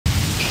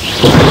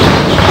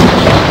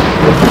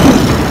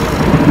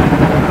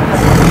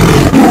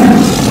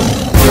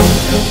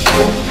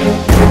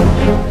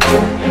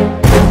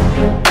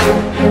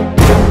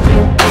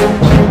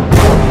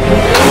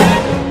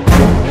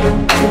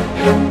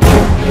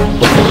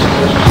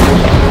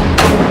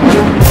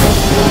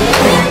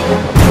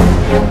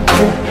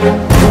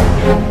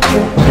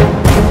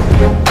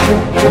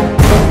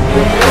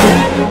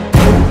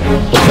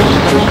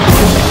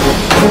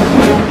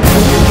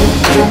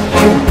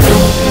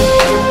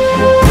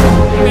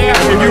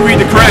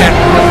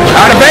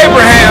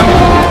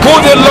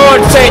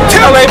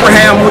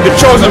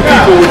chosen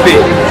people would be.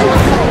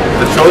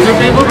 The chosen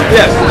people?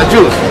 Yes, the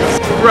Jews.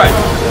 Right.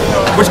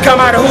 Which come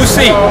out of whose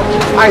seed?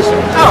 Isaac.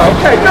 Oh,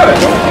 okay, good.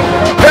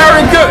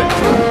 Very good.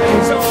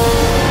 So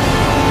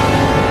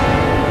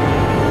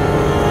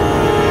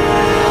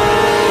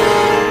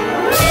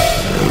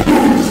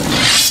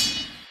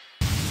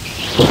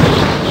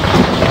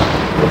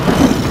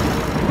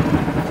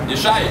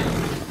Yeshaya.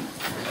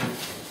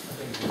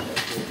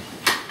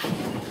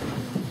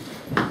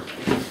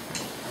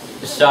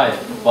 Yeshaya,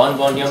 Bon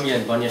Bon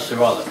Yumyan, Bon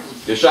Yesharala.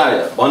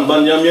 Yeshaya. Bon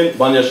Bon Yumyan,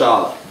 Bon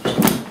Yashala.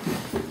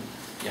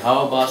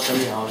 Yahweh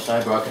Bashem, Yahweh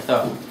Shai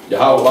Barakatah.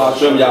 Yahweh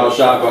Bashem, Yahweh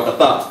Shai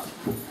Barakatah.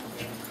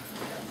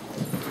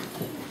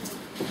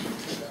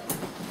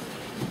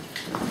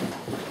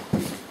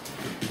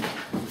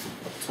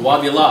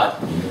 Tawab Yalad.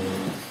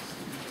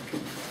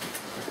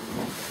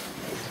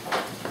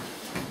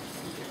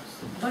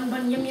 Bon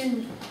Bon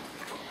Yumyan.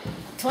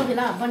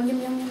 Tawabila, Bon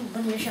Yumyan,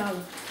 Bon Yashal.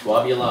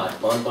 Tawab Yalad,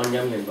 Bon Bon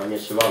Yumyan, Bon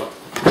Yesharala.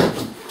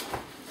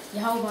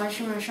 Yahweh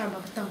Bashem, Yahweh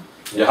Barakatah.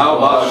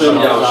 Yahweh Bashem,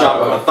 Yahweh Shai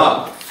Barakatah.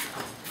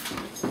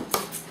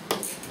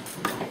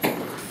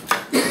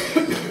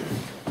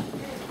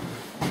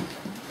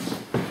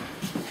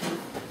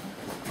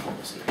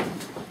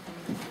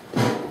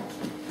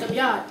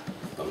 Tabyat.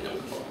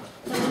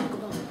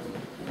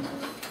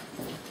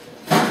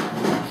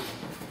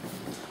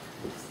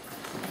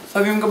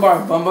 Sabiam Gabar,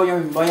 Bumbo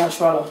Yum, Baya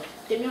Shwala.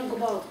 Timyang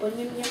Gabal, Bon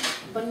Yumyan,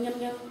 Bon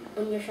Yumyan,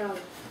 Bon Yashal.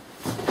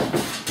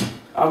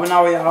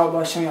 Abanawa Yahweh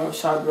Bashem Yahweh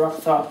Shai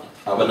Barakatah.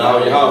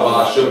 Abanaw Yahweh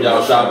Bashem,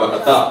 Yahweh Shai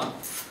Barakatah.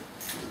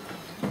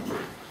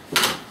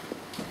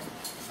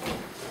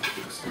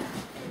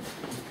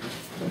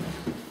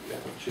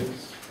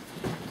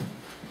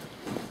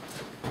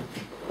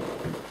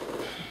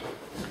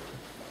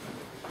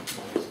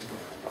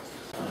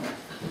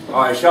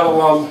 all right,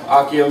 Shalom,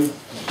 Akim,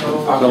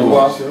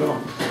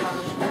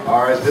 Akimwa.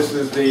 All right, this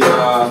is the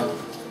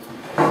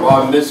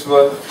bar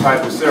mitzvah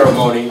type of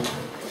ceremony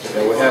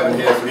that we're having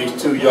here for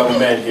these two young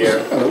men here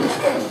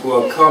who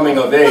are coming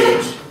of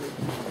age.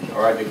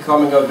 All right, they're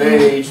coming of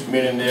age,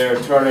 meaning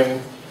they're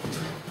turning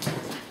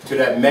to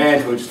that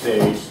manhood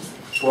stage,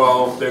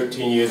 12,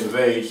 13 years of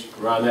age,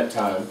 around that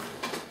time.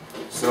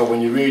 So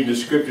when you read the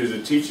scriptures,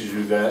 it teaches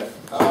you that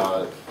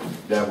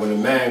that when a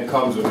man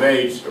comes of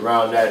age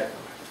around that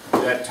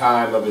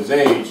time of his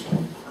age,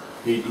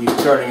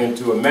 he's turning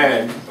into a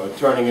man, or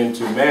turning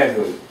into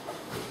manhood.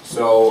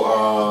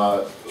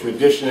 So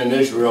tradition in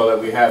Israel that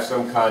we have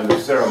some kind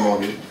of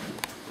ceremony,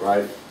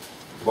 right?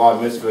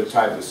 Bar mitzvah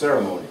type of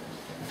ceremony.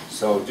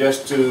 So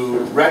just to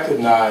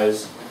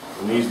recognize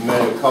when these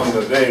men are coming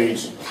of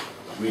age,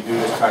 we do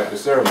this type of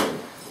ceremony.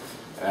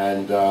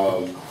 And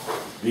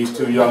these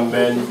two young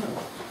men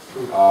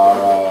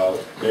are,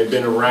 they've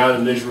been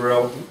around in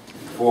Israel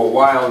for a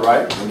while,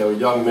 right? When they were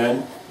young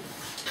men.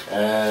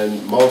 And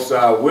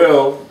Mosai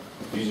will,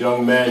 these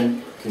young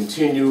men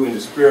continue in the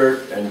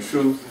spirit and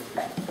truth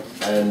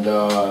and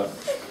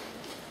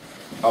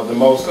of the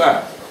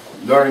Mosai,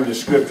 learning the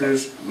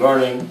scriptures,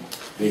 learning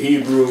the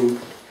Hebrew,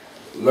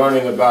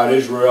 learning about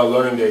Israel,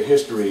 learning their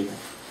history,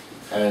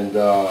 and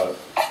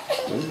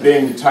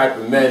being the type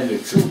of men, the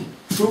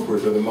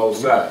troopers of the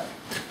Mosai.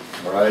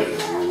 All right,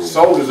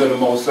 soldiers of the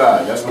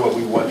Mosai. That's what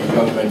we want these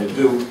young men to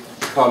do,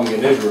 coming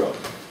in Israel.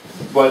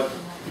 But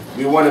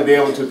we want to be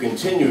able to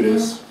continue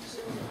this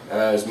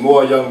as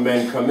more young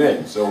men come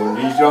in. So when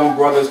these young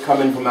brothers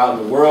come in from out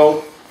in the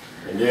world,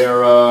 and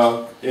they're,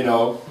 you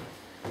know,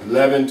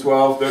 11,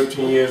 12,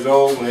 13 years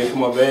old, when they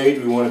come of age,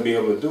 we want to be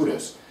able to do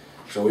this.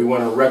 So we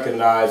want to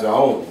recognize our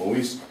own. When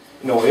we, you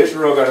know,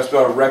 Israel got to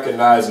start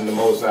recognizing the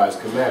Most High's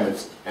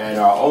commandments and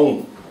our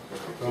own.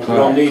 We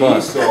don't need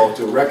Esau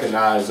to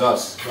recognize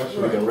us.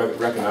 We can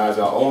recognize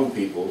our own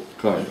people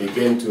and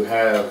begin to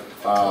have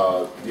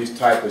these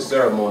type of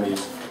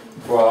ceremonies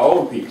for our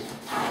own people,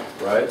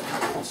 right?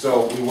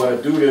 So we want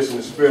to do this in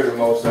the spirit of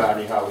Most High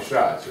and Yahweh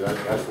Shai. So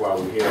that's why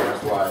we're here.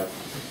 That's why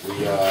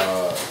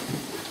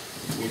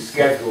we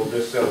scheduled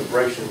this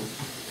celebration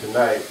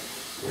tonight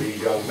for these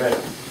young men.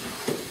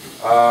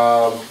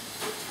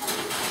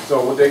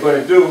 So what they're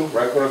going to do,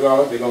 right, they're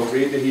going to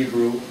read the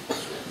Hebrew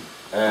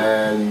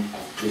and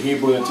the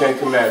Hebrew and the Ten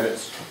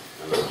Commandments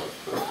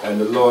and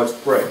the Lord's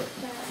Prayer.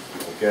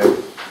 Okay?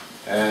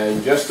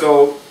 And just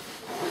so,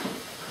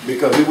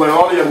 because we want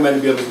all the young men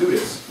to be able to do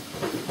this.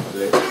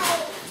 Okay?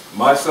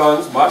 My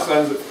sons,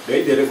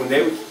 they did it when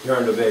they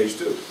turned of age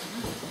too.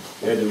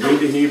 They had to read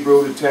the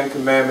Hebrew, the Ten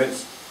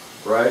Commandments,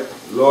 right?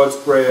 Lord's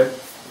Prayer,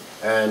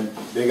 and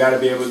they got to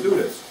be able to do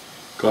this.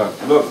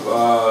 Look,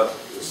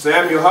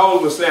 Samuel, how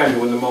old was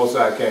Samuel when the Most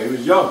High came? He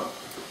was young.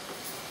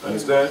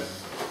 Understand?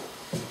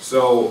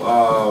 So,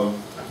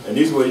 and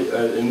these were,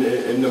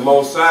 in the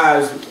Most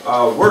High's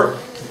work,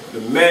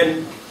 the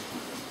men,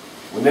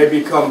 when they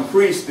become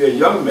priests, they're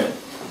young men.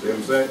 You know what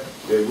I'm saying?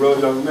 They're real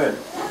young men.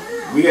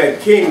 We had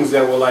kings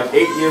that were like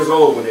 8 years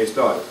old when they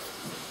started.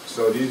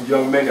 So these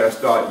young men got to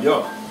start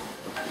young.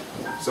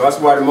 So that's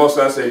why the Most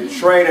High said,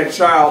 train a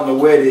child in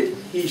the way that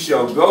he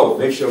shall go.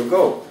 They shall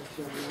go.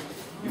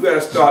 You got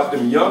to start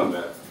them young,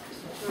 man.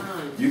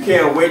 you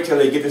can't wait till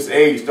they get this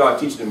age to start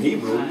teaching them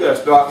Hebrew. You got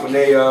to start when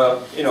they,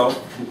 you know,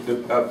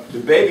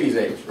 the baby's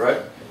age,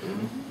 right?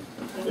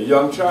 A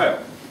young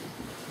child.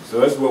 So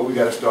that's what we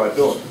got to start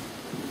doing.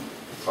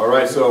 All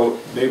right, so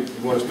you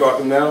want to start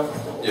them now?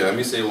 Yeah, let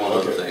me say one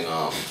other thing.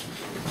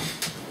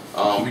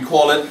 We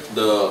call it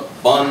the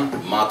Bun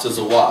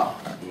Matazawath.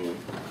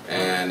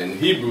 And in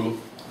Hebrew,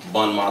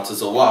 Bun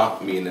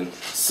Matazawath meaning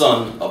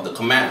son of the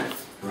commandment.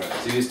 Right.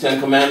 See these 10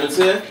 commandments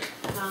here?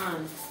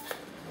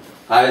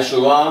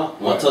 Hayeshua,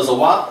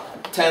 Matazawath,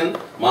 10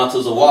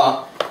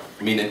 Matazawath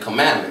meaning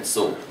commandments.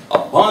 So a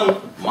Bun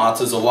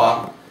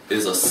Matazawath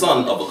is a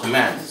son of a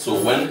commandment. So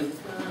when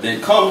they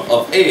come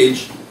of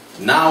age,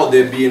 now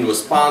they're being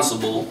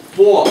responsible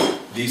for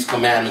these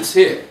commandments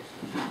here.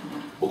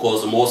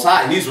 Because the Most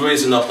High, He's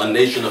raising up a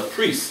nation of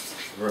priests.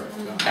 Right.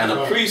 And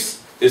a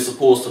priest is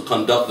supposed to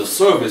conduct the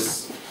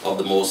service of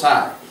the Most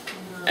High.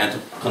 And to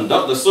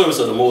conduct the service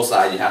of the Most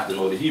High, you have to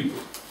know the Hebrew.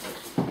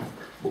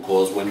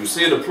 Because when you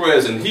say the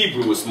prayers in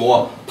Hebrew, it's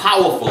more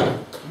powerful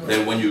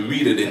than when you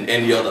read it in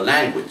any other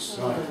language.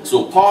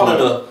 So part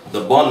of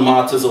the Bun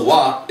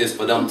Matazawath is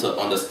for them to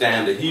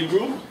understand the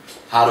Hebrew,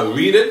 how to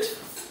read it,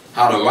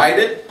 how to write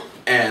it,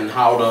 and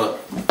how to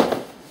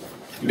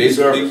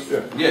basically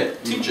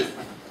teach it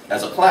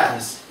as a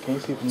class.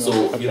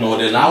 So, you know,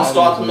 they're now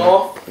starting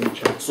off.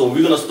 So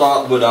we're going to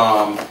start with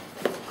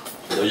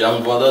the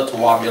young brother,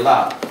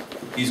 Tawab.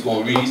 He's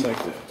going to read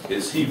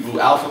his Hebrew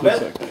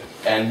alphabet,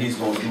 and he's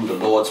going to do the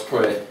Lord's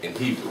Prayer in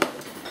Hebrew.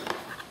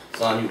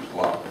 It's on you,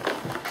 Tawab.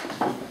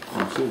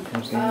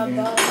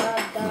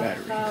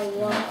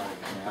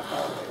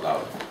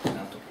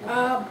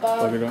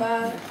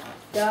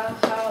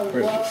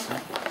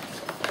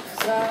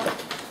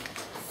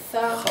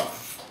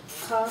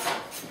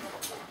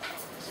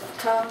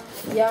 Ta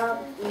ya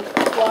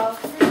kwa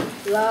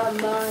la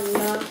ma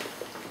na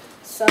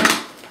sa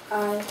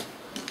I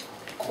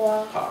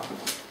kwa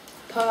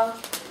pa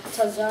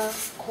ta za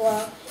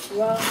kwa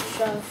ra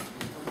sha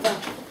va.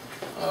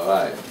 All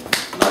right.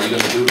 Now you're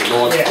going to do the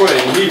Lord's Prayer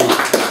in Hebrew.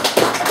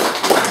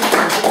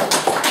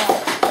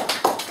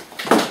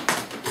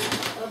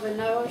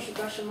 Abanawa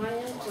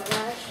shikashamaya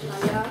kwarash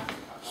naya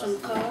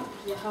shamka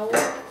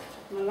Yahweh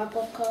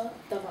malakoka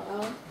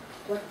davaa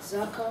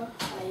watzaka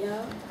aya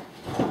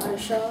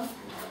Aisha,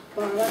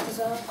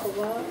 Barataza,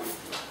 Kowa,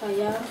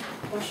 Haya,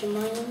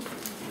 Washimayan,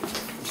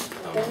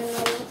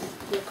 Benanawa,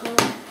 Yakon,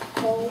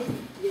 Ko,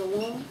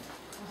 Yawon,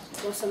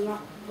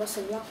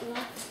 Wasalakna,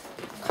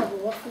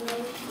 Kabawakna,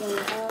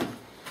 Yalaha,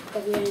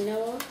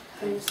 Kavianawa,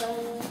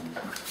 Hanisano,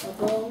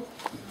 Abo,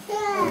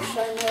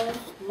 Shano,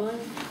 Man,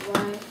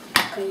 Wai,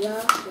 Kaya,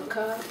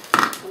 Waka,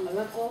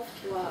 Amalako,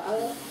 Wa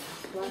Ala,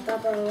 Wa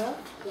Tabara,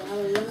 Wa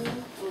Alaman,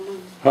 Oman.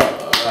 All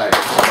right.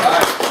 All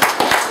right.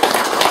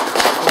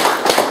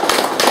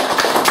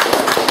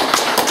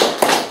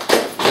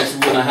 Next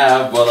we're going to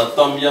have Brother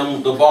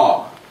Thumyam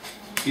Dabar.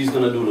 He's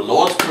going to do the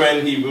Lord's Prayer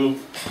in Hebrew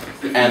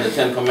and the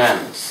 10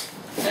 Commandments.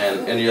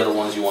 And any other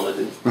ones you want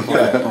to do.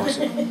 Pause.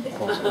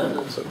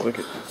 So click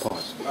it.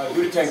 Pause.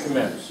 Do the 10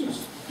 Commandments. Do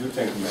the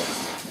 10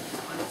 Commandments.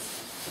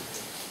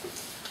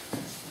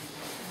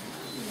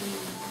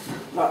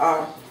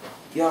 La'a,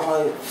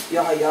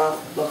 Yahaya,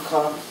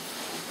 Laka,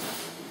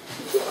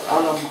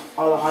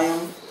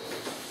 Alahayam,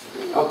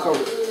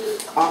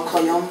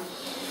 Akayam,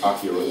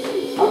 Akiram,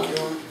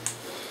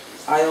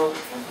 Ayo,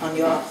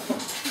 Anya,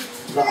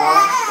 La'a,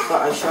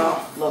 La'aisha,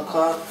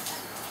 Laka,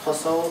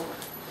 Haso,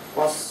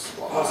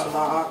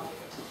 Wasala'a,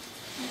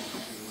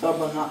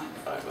 Sabana,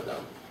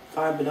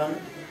 Fibedan,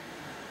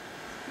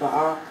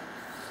 La'a,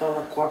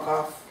 Salakwaka,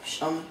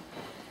 Sham,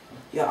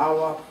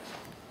 Yahawa,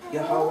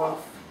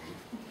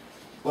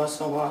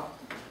 Wasawa,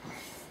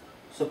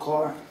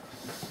 Sakar,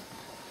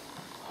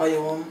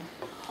 Hayawam,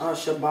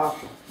 Ashabak,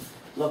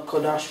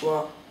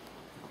 Lakodashwa,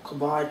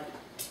 Kabad,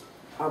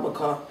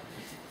 Abaka,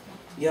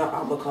 Ya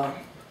Abaka,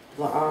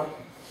 La'a,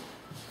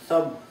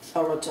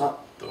 Tharata,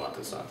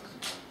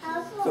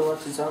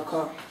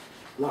 Tharatizaka,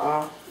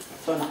 La'a,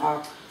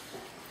 Thana'ak,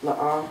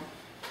 La'a,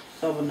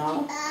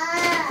 Sabana,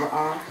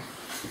 La'a,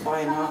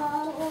 Faina,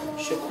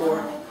 Shakur,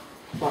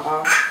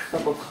 La'a,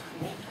 Sabak,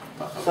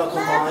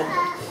 Sakamad,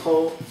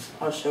 Ko,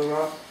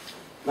 Ashara,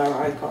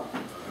 Laraika.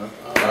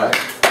 Alright.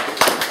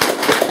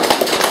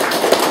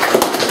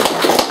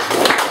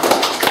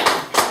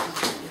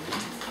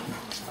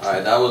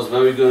 Alright, that was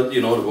very good.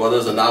 You know, the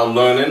brothers are now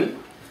learning,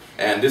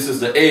 and this is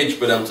the age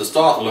for them to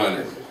start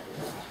learning,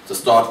 to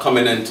start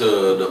coming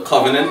into the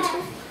covenant,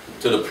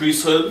 to the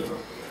priesthood.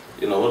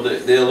 You know,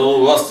 they're a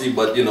little rusty,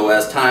 but you know,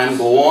 as time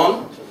go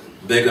on,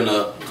 they're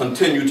gonna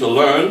continue to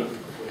learn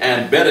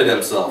and better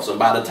themselves. And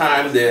by the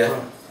time they're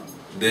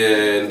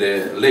in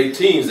their late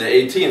teens, they're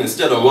 18,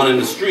 instead of running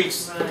the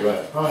streets,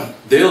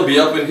 they'll be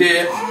up in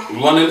here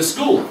running the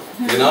school,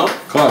 you know?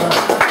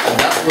 And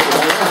that's what the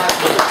Most High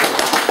does.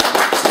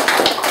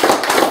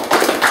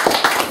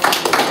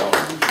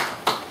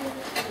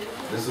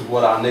 This is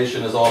what our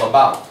nation is all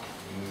about.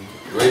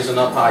 Raising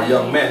up our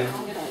young men,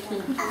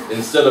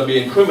 instead of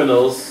being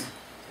criminals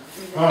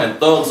and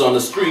thugs on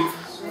the street,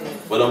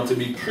 for them to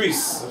be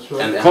priests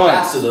and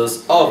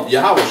ambassadors of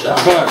Yahweh.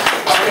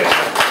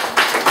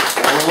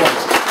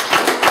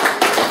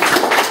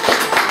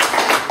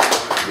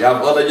 We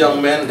have other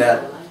young men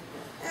that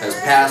has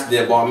passed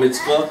their bar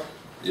mitzvah.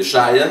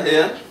 Yeshaya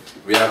here.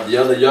 We have the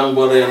other young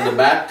brother in the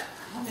back.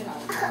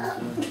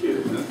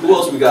 Who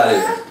else we got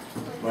here?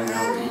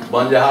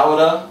 Banya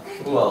Hawada.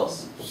 Who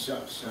else?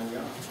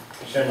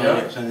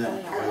 Cameraman.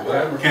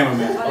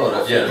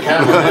 Oh, yeah, the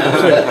cameraman.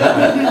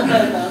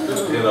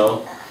 You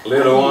know,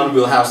 later on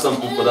we'll have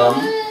something for them.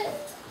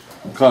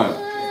 Come.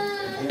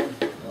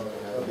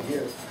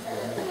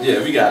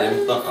 Yeah, we got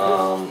him.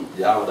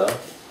 Yahweh.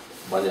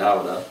 Banya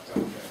Hawada.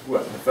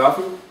 What, the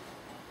Falcon?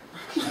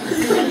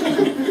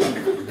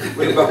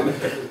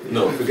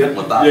 No, forget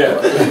Matazawath. Yeah.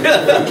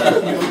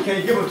 You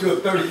can't give them to a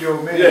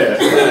 30-year-old man. Yeah.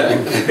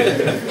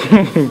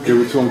 Give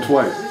it to him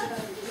twice.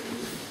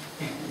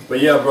 But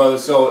yeah, brother,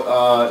 so,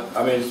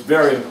 I mean, it's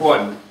very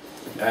important.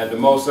 And the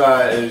Most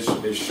High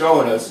is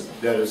showing us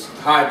that it's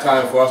high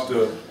time for us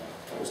to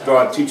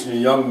start teaching the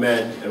young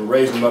men and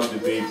raise them up to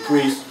be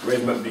priests, raise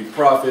them up to be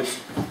prophets,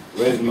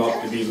 raise them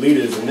up to be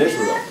leaders in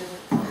Israel.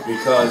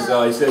 Because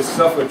he says,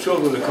 suffer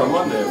children to come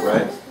under it,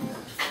 right?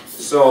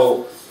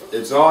 So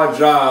it's our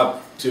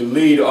job to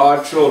lead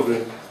our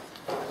children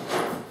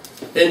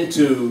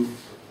into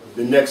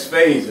the next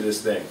phase of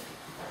this thing.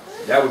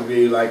 That would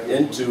be like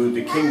into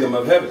the kingdom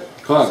of heaven.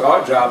 It's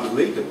our job to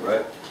lead them,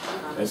 right?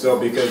 And so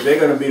because they're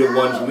going to be the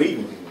ones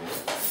leading,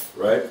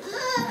 right?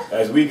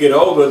 As we get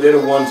older, they're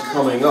the ones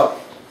coming up.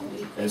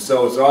 And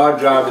so it's our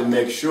job to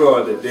make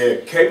sure that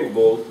they're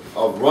capable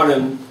of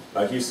running,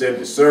 like you said,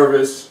 the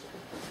service,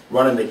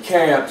 running the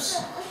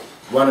camps,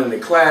 running the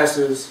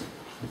classes,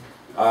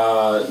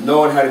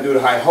 knowing how to do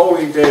the high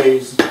holy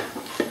days.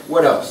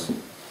 What else?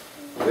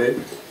 Okay?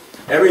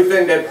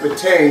 Everything that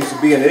pertains to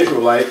being an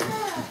Israelite,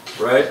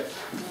 right?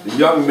 The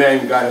young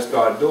men got to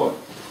start doing.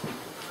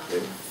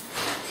 Okay?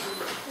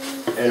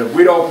 And if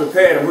we don't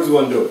prepare them, who's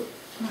going to do it?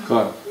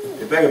 Come.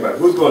 You think about it.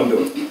 Who's going to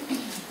do it?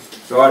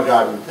 It's our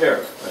job to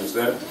prepare.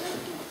 Understand?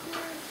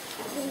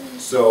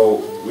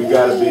 So we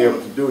got to be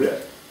able to do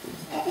that.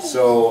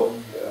 So,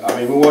 I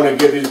mean, we want to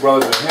give these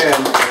brothers a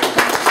hand.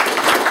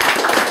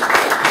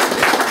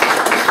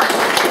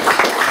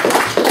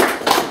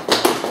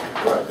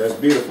 Right, that's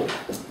beautiful.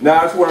 Now,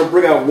 I just want to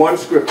bring out one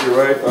scripture,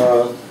 right?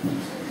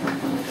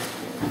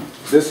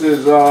 This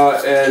is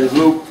in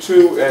Luke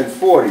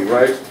 2:40,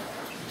 right?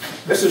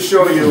 This will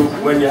show you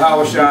when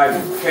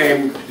Yahushua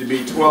came to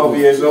be 12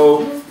 years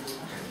old.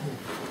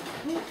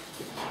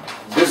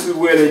 This is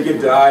where they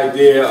get the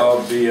idea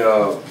of the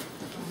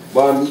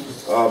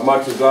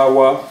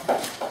Matazawath,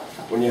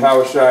 when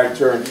Yahushua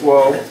turned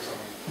 12.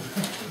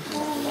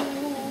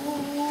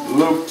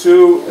 Luke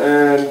 2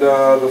 and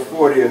the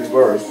 40th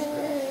verse.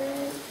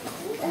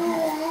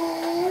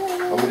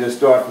 Let me just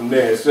start from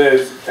there. It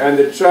says, and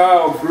the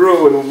child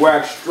grew and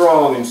waxed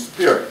strong in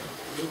spirit.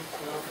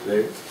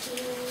 See?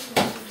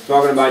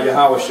 Talking about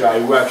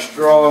Yahushua, he waxed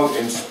strong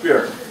in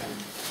spirit,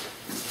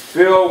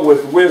 filled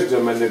with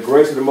wisdom, and the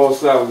grace of the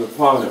Most High was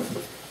upon him.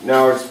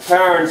 Now his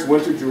parents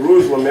went to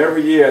Jerusalem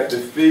every year at the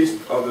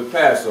feast of the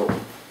Passover.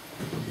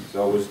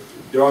 So it was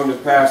during the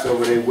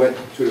Passover they went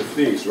to the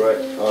feast, right?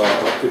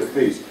 Up to the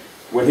feast.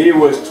 When he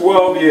was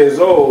 12 years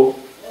old,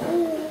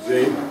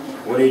 see,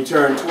 when he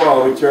turned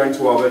 12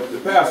 at the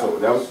Passover.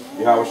 That was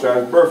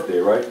Yahushua's birthday,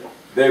 right?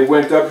 They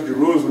went up to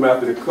Jerusalem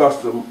after the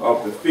custom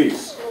of the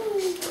feast.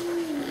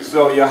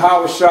 So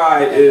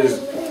Yahushua is,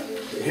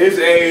 his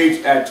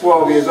age at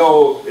 12 years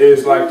old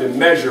is like the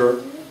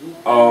measure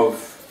of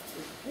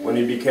when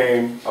he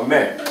became a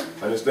man.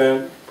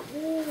 Understand?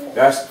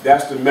 That's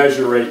the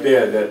measure right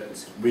there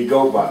that we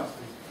go by.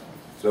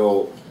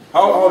 So,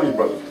 how old are you,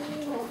 brother?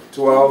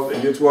 12,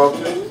 and you're 12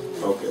 too?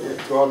 Okay,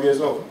 12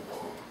 years old.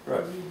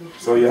 Right.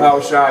 So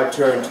Yahushua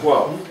turned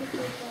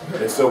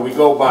 12. And so we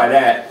go by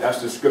that.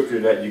 That's the scripture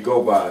that you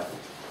go by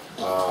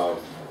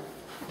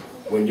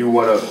when you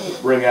want to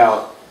bring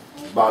out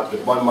about the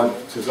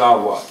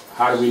Matazawath.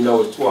 How do we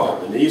know it's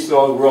 12? In the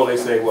Esau's world, they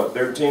say, what,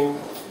 13?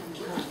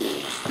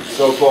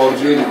 So-called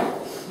Jew.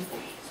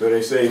 So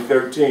they say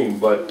 13,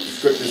 but the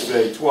scriptures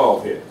say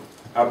 12 here.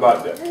 How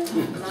about that?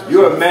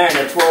 You're a man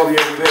at 12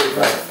 years of age,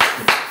 right?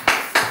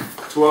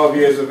 12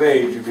 years of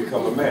age, you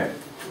become a man.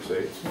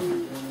 See?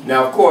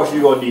 Now, of course,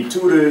 you're going to need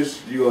tutors,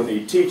 you're going to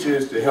need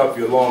teachers to help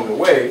you along the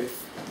way,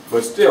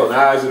 but still, in the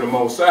eyes of the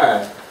Most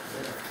High,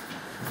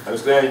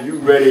 understand, you're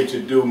ready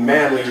to do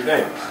manly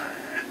things.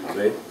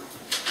 See?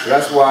 So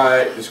that's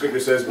why the scripture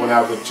says, when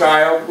I was a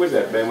child, where's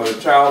that, man? When I was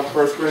a child,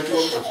 1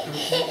 Corinthians?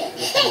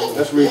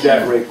 Let's read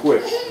that right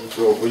quick.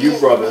 So for you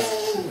brothers,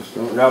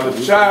 when I was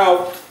a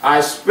child,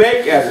 I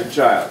spake as a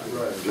child.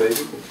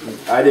 See?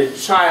 I did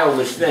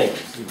childish things.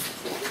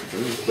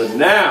 But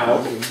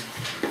now,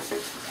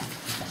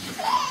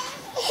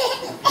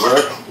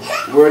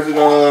 where is it?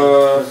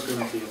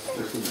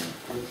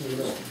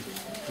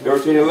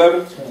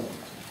 13:11?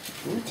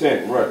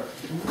 10, right.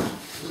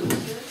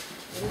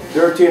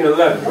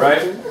 13:11,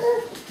 right?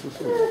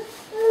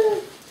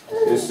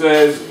 It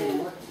says,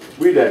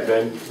 read that,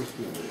 Ben.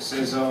 It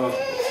says,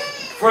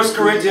 1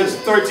 Corinthians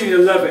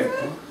 13:11.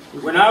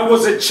 When I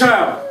was a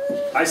child,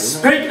 I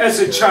spake as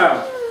a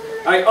child.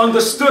 I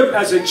understood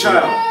as a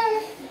child.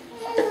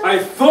 I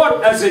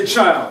thought as a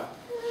child.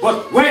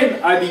 But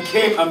when I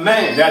became a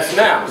man. That's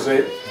now,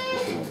 see?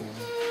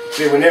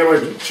 See, when they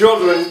were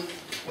children,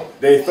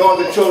 they thought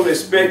the children, they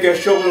spake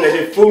as children, they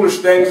did foolish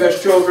things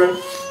as children,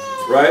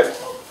 right?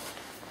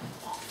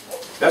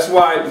 That's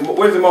why,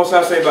 what does the Most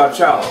High say about a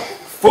child?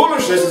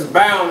 Foolishness is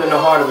bound in the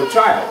heart of a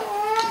child,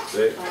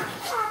 see?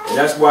 And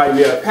that's why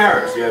you have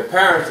parents. You have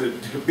parents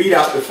to beat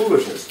out the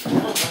foolishness.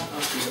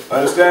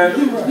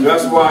 Understand?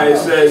 That's why it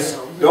says,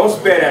 don't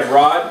spare that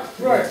rod.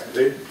 Right.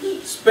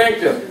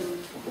 Spank them.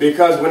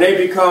 Because when they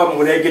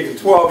get to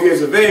 12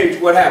 years of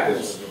age, what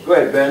happens? Go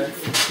ahead, Ben.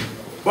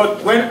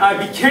 But when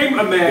I became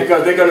a man.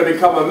 Because they're going to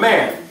become a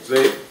man,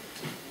 see?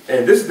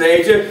 And this is the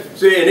age of,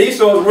 see, in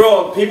Esau's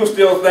world, people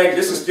still think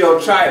this is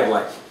still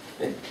childlike.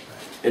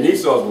 In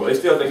Esau's world, they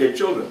still think they're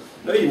children.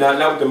 No, you're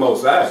not with the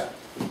Most High.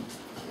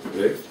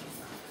 See?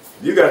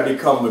 You got to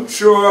become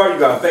mature, you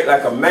got to think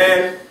like a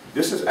man.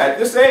 This is at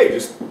this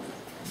age.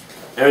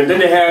 And then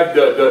they have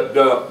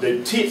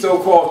the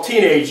so-called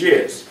teenage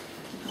years.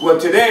 Well,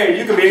 today,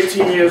 you can be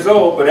 18 years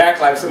old, but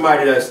act like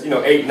somebody that's,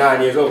 8,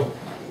 9 years old.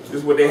 This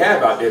is what they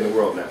have out there in the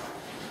world now.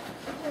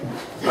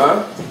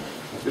 Huh?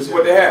 This is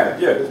what they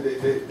have, yeah.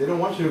 They don't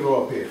want you to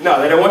grow up here.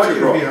 No, they don't want you to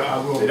grow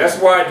up. See, that's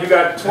why you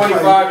got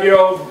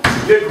 25-year-old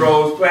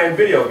Negroes playing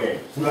video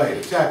games. Right,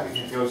 exactly.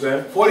 You know what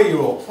I'm saying?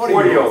 40-year-old.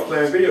 40-year-olds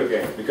playing video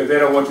games because they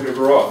don't want you to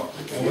grow up.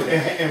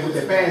 And with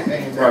their pants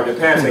hanging down. Right, their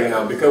pants hanging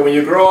out. Because when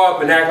you grow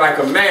up and act like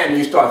a man,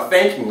 you start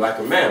thinking like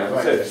a man.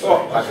 Like I said,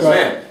 talk like a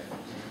man.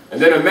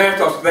 And then a man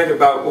starts to think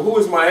about, well, who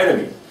is my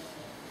enemy?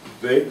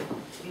 See?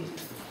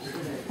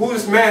 Who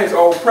this man is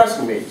all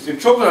oppressing me? See,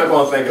 children aren't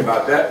going to think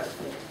about that.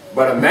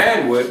 But a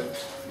man would.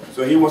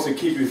 So he wants to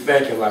keep you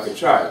thinking like a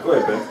child. Go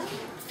ahead, Ben.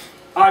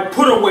 I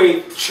put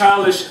away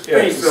childish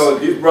things. So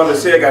these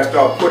brothers here got to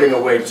start putting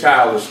away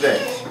childish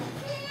things.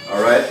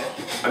 All right?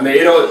 I mean,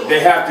 they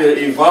have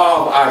to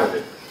evolve out of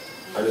it.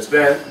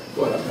 Understand?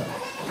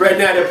 Right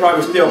now, they're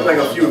probably still playing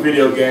a few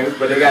video games,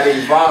 but they got to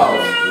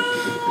evolve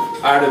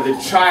out of the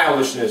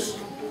childishness.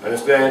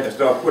 Understand? And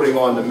start putting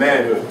on the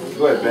manhood.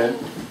 Go ahead, Ben.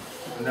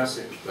 And that's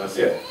it. That's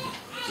it.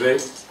 See?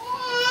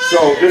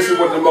 So this is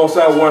what the Most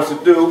High wants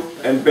to do.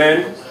 And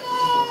Ben,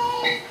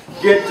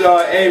 get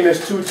Amos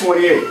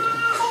 2:28.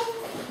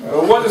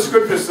 What does the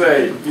scripture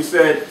say? He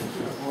said,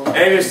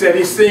 Amos said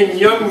he's seeing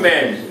young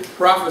men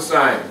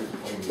prophesying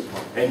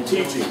and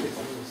teaching.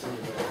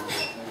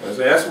 So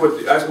that's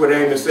what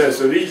Amos says.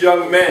 So these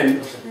young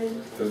men,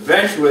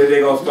 eventually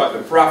they're going to start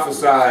to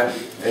prophesy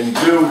and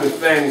do the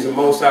things the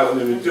Most High wants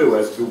them to do,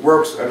 as the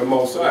works of the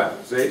Most High.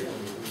 See?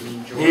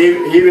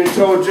 He even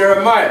told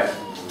Jeremiah.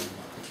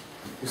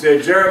 He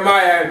said,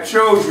 Jeremiah, I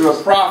chose you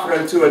a prophet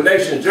unto a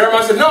nation.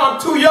 Jeremiah said, no, I'm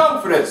too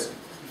young for this.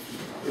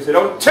 He said,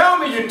 don't tell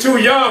me you're too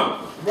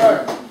young.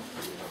 Right.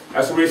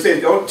 That's what he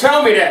said. Don't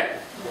tell me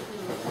that.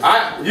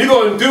 You're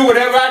going to do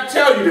whatever I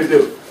tell you to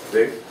do.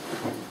 See?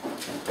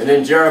 And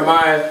then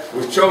Jeremiah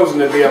was chosen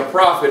to be a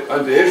prophet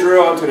unto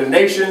Israel, unto the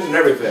nations and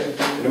everything.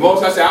 And the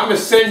Most High said, I'm going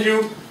to send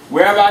you,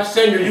 wherever I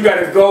send you, you got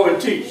to go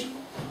and teach.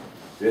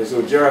 And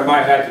so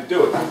Jeremiah had to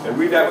do it. And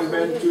read that with me,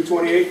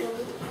 2:28.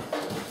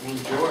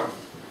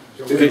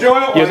 Is it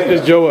Joel? Yes,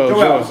 it's Joel.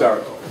 Joel, I'm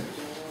sorry.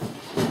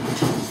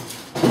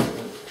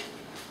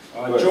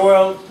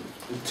 Joel,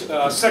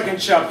 2nd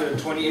chapter,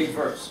 28th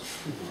verse.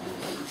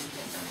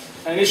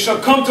 And it shall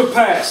come to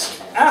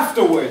pass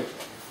afterward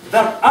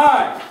that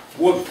I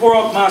will pour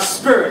out my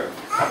spirit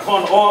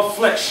upon all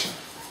flesh,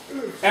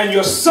 and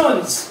your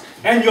sons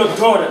and your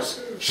daughters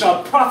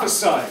shall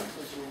prophesy.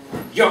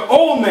 Your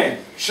old men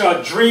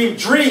shall dream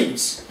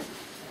dreams.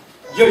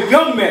 Your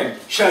young men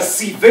shall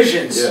see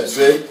visions. Yeah,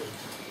 see? Is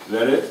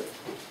that it?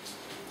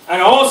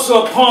 And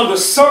also upon the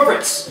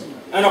servants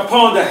and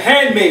upon the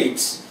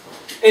handmaids,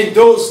 in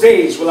those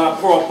days will I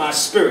pour out my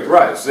spirit.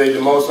 Right. See,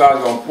 the Most High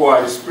is going to pour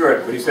out His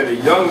spirit. But He said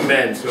the young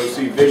men shall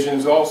see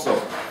visions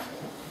also.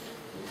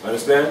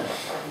 Understand?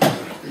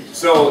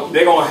 So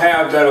they're going to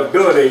have that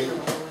ability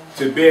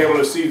to be able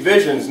to see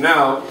visions.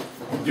 Now,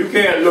 you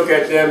can't look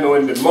at them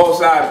when the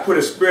Most High put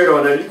a spirit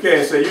on them. You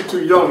can't say, you're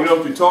too young, you know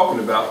what you're talking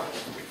about.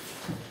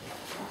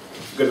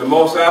 Because the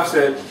Most High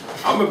said,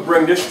 I'm going to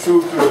bring this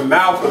truth through the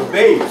mouth of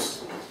babes.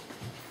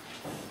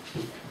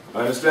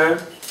 Understand?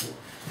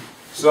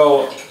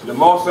 So the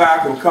Most High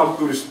can come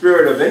through the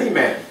spirit of any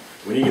man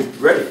when he gets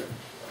ready.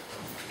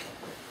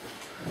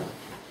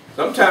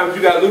 Sometimes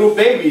you got little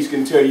babies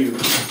can tell you.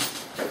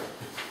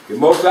 The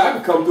Most High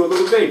can come through a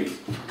little baby.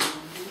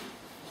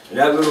 And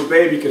that little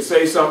baby can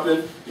say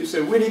something. You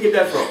say, where did he get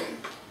that from?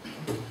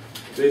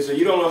 They say,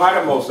 you don't know how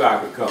the Most High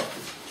can come.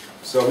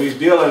 So he's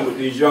dealing with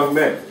these young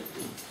men.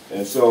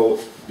 And so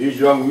these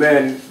young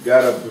men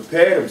got to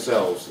prepare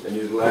themselves in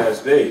these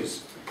last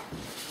days.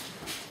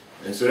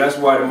 And so that's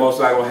why the Most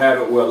High will have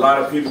it where a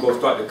lot of people going to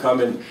start to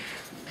come in.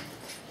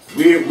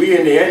 We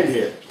in the end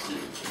here.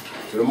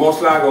 So the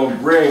Most High going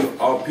to bring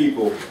our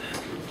people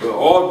from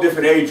all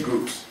different age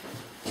groups.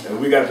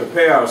 And we got to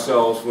prepare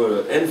ourselves for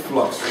the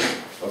influx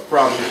of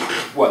probably,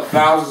 what,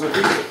 thousands of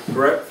people,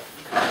 correct?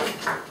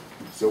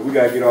 So we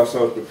got to get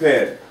ourselves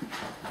prepared.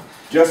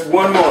 Just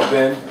one more,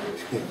 Ben.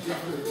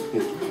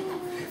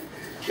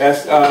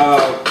 That's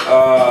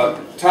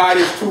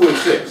Titus 2 and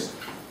 6.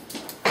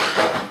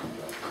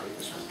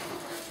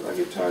 Should I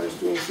get Titus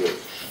 2 and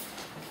 6?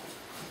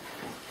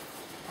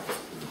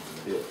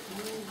 Yeah.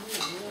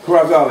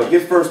 Kurazala,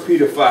 get 1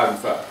 Peter 5 and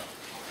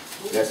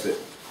 5. That's it.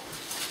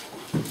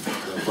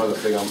 My brother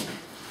think I'm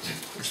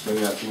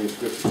bringing out too many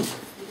scriptures.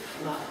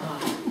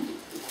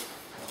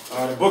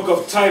 The book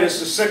of Titus,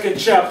 the 2nd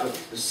chapter,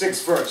 the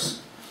 6th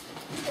verse.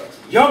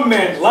 Young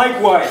men,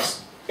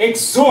 likewise,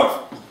 exhort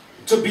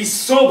to be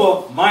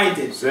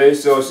sober-minded. See,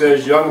 so it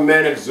says, young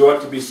men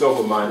exhort to be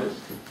sober-minded.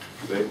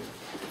 See?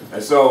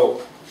 And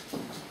so,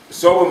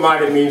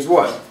 sober-minded means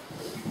what?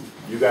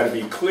 You got to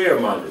be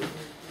clear-minded.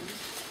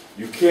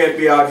 You can't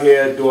be out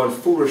here doing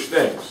foolish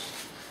things.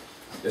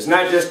 It's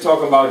not just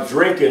talking about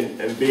drinking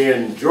and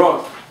being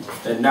drunk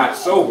and not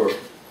sober.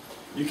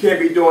 You can't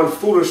be doing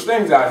foolish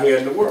things out here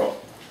in the world.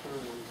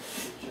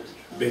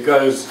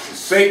 Because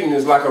Satan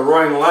is like a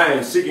roaring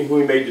lion seeking who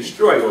he may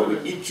destroy, or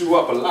will eat you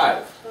up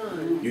alive.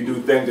 You do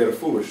things that are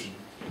foolish.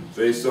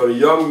 See? So the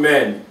young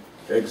men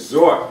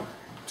exhort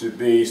to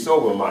be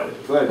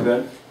sober-minded. Go ahead,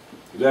 Ben.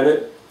 Is that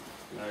it?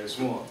 No, there's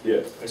more.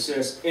 Yeah. It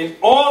says, in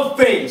all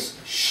things,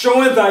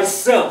 showing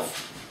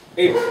thyself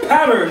a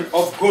pattern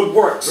of good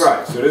works.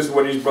 Right. So this is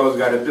what these brothers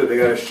got to do. They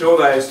got to show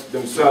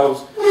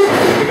themselves.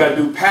 They got to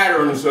do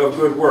patterns of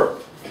good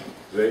work.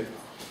 See?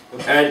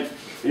 And,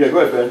 yeah, go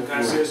ahead, Ben. Can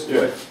I say this?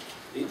 Yeah.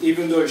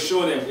 Even though it's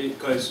showing them,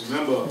 because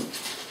remember,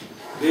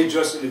 they're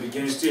just in the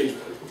beginning stage.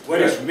 What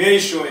it's really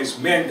showing is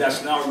men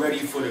that's now ready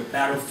for the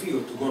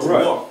battlefield to go to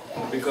war.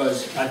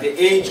 Because at the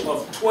age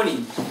of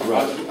 20,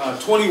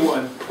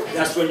 21,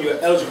 that's when you're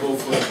eligible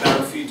for the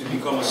battlefield to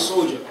become a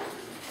soldier.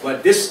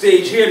 But this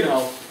stage here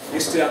now, they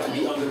still have to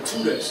be under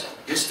tutors.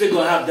 They're still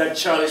going to have that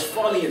childish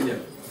folly in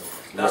them.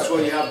 That's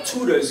why you have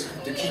tutors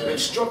to keep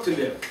instructing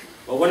them.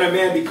 But when a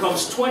man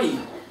becomes 20,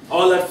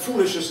 all that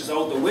foolishness is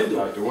out the window.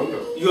 Out the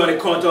window. You gotta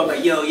call talk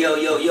like, yo, yo,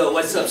 yo, yo,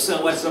 what's up,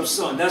 son? What's up,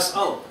 son? That's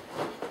out.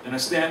 You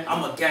understand?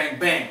 I'm a gang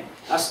bang.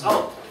 That's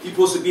out. You're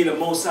supposed to be in the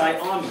Most High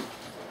Army.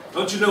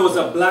 Don't you know he was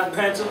a Black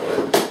Panther?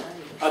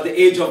 At the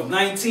age of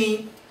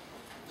 19,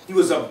 he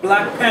was a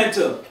Black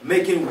Panther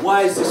making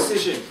wise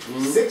decisions.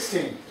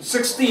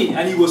 16,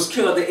 and he was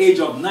killed at the age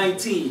of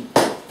 19.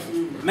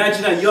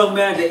 Imagine a young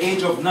man at the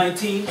age of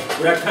 19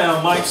 with that kind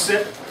of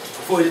mindset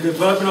for the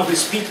development of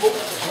his people.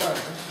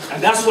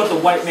 And that's what the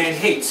white man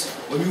hates.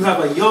 When you have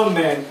a young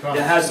man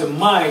that has the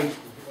mind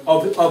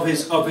of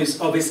his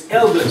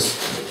elders.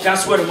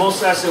 That's what the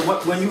Most High said.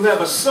 When you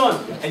have a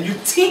son and you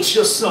teach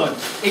your son,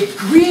 it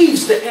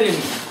grieves the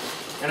enemy.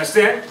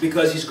 Understand?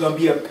 Because he's going to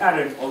be a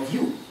pattern of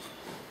you.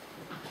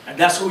 And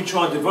that's what we're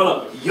trying to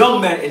develop. Young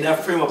men in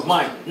that frame of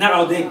mind. Not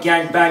out there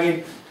gang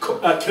banging,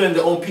 killing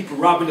their own people,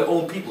 robbing their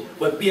own people,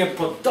 but being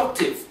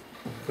productive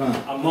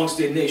amongst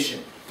their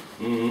nation.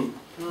 All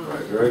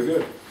right, very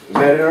good. Is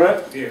that it all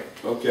right? Yeah.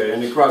 Okay,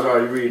 and the cross,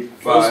 you read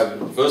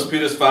 5. 1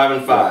 Peter 5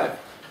 and 5.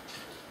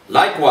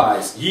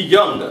 Likewise, ye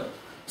younger,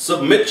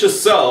 submit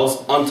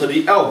yourselves unto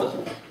the elder.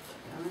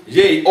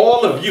 Yea,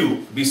 all of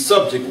you be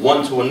subject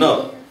one to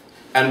another,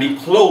 and be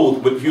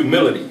clothed with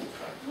humility.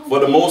 For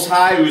the Most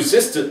High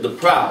resisteth the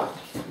proud,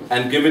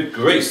 and giveth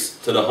grace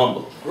to the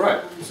humble.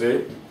 Right,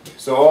 see?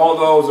 So all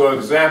those are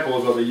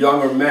examples of the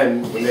younger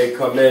men when they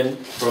come in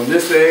from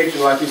this age,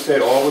 and like you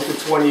said, all the way to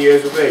 20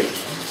 years of age.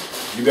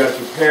 You got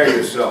to prepare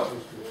yourself.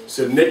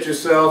 Submit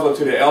yourselves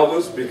unto the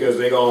elders because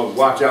they're going to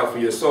watch out for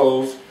your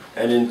souls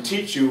and then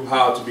teach you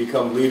how to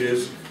become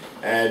leaders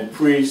and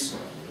priests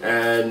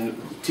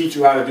and teach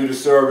you how to do the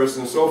service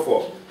and so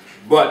forth.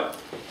 But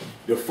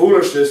the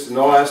foolishness and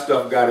all that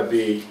stuff got to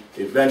be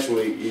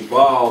eventually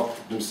evolve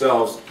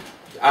themselves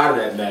out of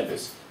that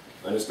madness.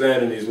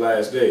 Understand, in these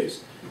last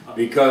days.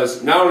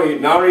 Because not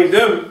only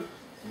them,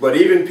 but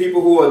even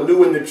people who are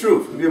new in the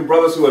truth. Even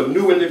brothers who are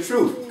new in the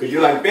truth. Because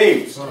you're like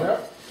babes.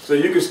 So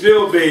you can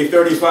still be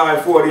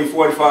 35, 40,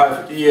 45,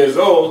 50 years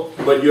old,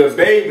 but you're a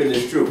babe in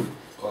this truth.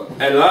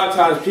 And a lot of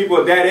times people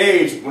at that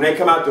age, when they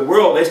come out the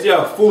world, they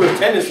still have foolish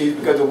tendencies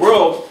because the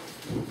world,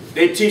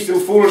 they teach them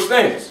foolish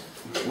things.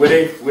 Where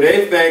they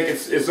think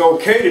it's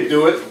okay to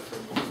do it,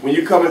 when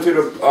you come into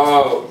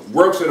the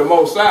works of the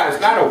Most High,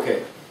 it's not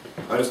okay.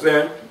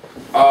 Understand?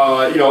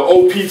 You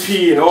know, OPP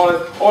and all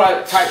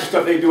that type of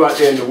stuff they do out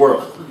there in the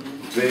world.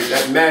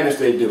 That madness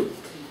they do.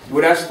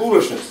 Well, that's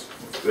foolishness.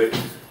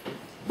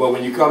 But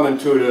when you come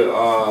into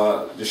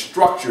the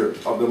structure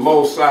of the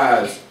Most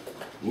High's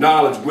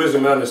knowledge,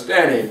 wisdom, and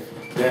understanding,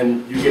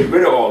 then you get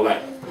rid of all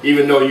that.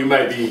 Even though you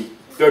might be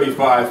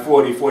 35,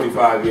 40,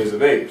 45 years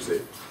of age. See?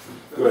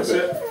 Go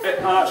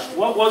ahead.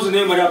 What was the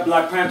name of that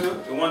Black Panther?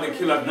 The one that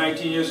killed at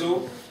 19 years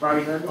old?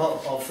 Fred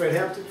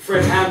Hampton?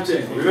 Fred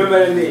Hampton.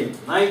 Remember that name?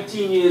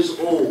 19 years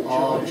old.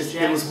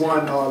 It was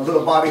one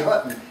little Bobby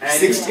Hutton.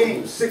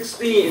 16.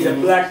 16 is a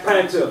Black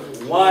Panther.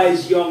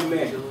 Wise young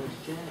man.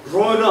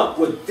 Growing up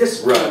with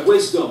discipline and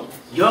wisdom.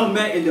 young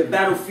men in the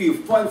battlefield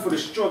fighting for the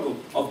struggle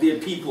of their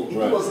people. He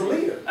was a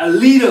leader. A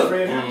leader.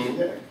 Fred Hampton,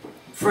 yeah.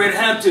 Fred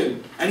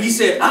Hampton. And he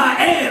said,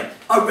 I am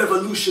a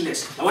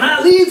revolutionist. And when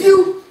I leave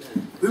you,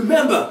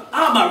 remember,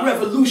 I'm a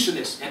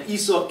revolutionist. And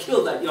Esau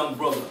killed that young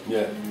brother.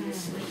 Yeah.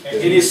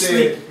 And In his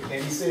sleep.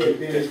 And he said,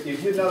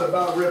 if you're not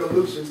about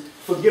revolutions,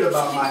 forget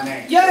about my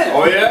name. Yeah.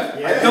 Oh yeah?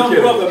 Yeah. Young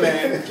brother,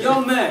 man.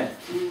 Young man.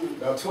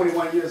 About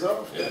 21 years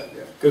old. Yeah.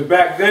 Because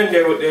back then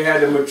they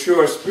had a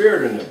mature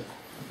spirit in them.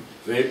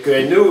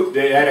 They knew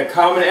they had a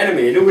common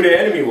enemy. They knew who their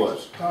enemy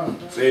was.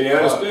 See, they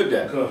understood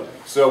that.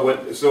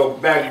 So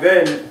back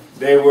then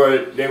they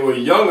were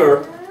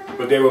younger,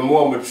 but they were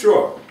more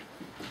mature.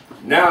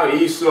 Now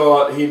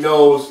Esau, he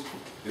knows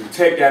to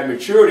take that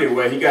maturity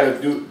away. He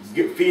got to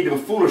feed them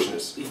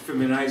foolishness. He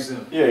feminized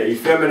them. Yeah, he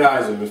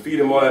feminized them and feed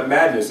them all that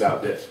madness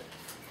out there.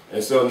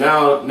 And so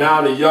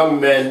now the young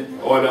men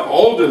or the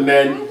older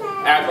men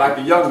act like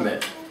the young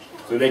men.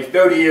 So they're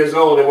 30 years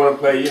old, they want to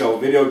play,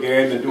 video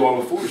games and do all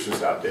the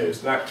foolishness out there.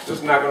 It's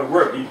just not going to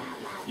work.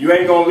 You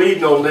ain't going to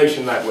lead no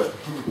nation that way.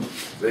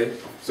 See?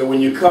 So when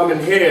you come in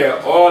here,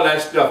 all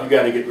that stuff you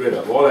got to get rid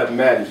of. All that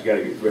madness you got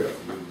to get rid of.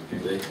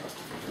 See?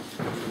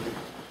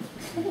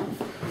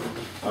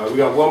 All right, we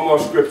got one more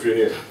scripture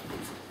here.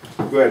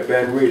 Go ahead,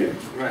 Ben, read it.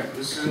 Right.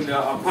 This is in the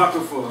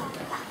Apocrypha.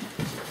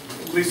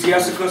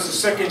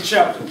 Ecclesiasticus, the 2nd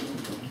chapter.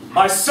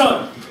 My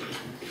son,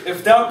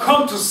 if thou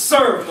come to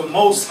serve the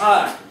Most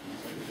High,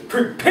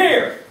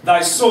 prepare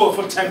thy soul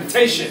for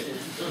temptation.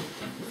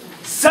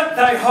 Set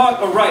thy heart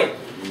aright,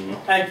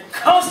 and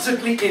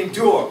constantly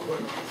endure,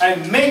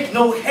 and make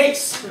no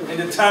haste in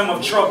the time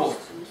of trouble.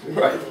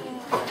 Right.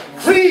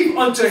 Cleave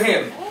unto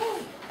him,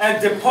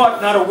 and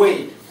depart not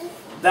away,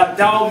 that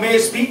thou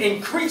mayest be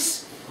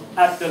increased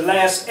at the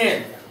last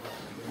end.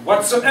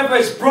 Whatsoever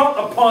is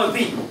brought upon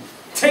thee,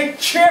 take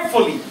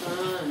cheerfully,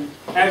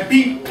 and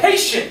be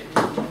patient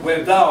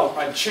when thou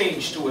art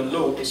changed to a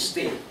low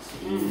estate.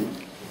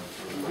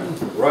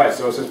 Right,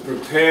 so it says,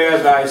 prepare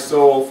thy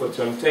soul for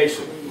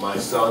temptation, my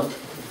son.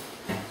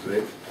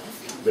 See?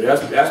 But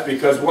that's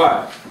because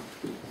why?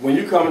 When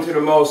you come into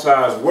the Most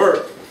High's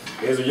work,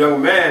 as a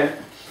young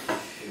man,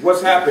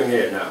 what's happening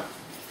here now?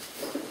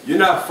 You're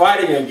not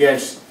fighting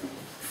against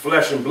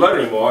flesh and blood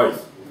anymore, are you?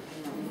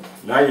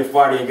 Now you're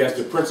fighting against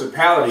the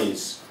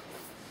principalities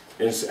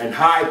and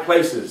high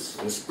places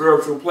and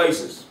spiritual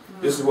places.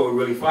 This is what we're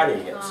really fighting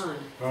against.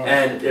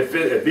 And if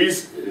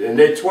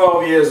they're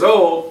 12 years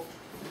old,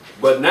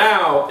 but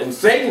now in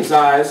Satan's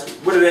eyes,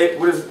 what do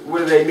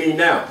they mean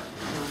now?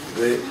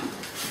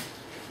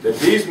 That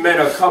these men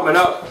are coming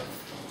up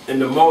in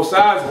the Most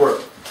High's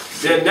work.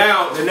 They're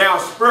now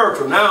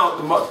spiritual. Now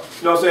you know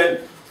what I'm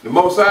saying? The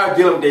Most High is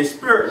dealing with their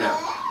spirit now.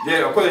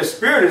 Of course, their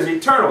spirit is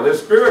eternal. Their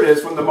spirit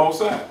is from the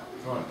Most High.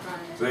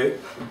 See?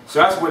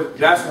 So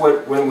that's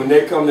what when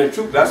they come to the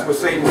truth, that's what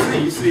Satan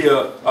sees. He see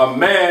a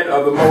man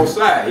of the Most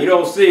High. He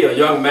don't see a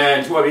young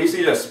man, 12. He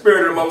sees the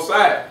spirit of the Most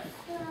High.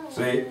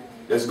 See?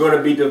 That's going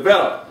to be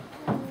developed.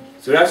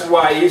 So that's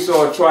why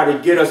Esau tried to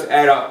get us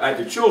at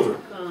the children.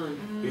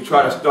 He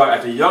tried to start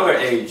at the younger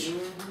age.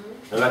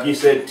 And like he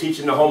said,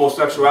 teaching the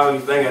homosexuality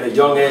thing at a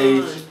young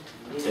age,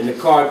 in the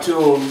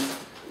cartoons,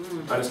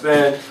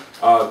 understand?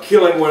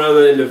 Killing one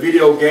another in the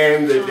video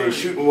game, they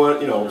shooting one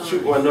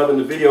another in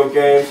the video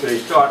game, so they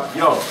start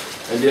young.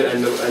 And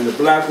the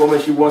black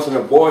woman, she wants an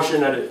abortion,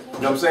 you know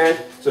what I'm saying?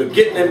 So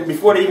getting them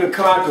before they even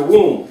come out the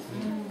womb.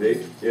 They're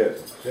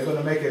going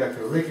to make it a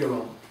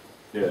curriculum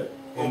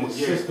in the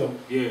system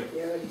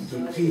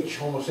to teach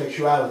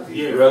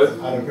homosexuality at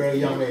a very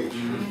young age.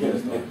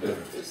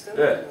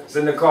 It's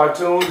in the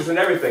cartoons, it's in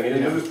everything, in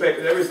the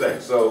newspaper, everything.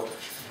 So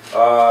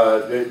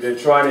they're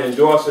trying to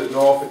endorse it in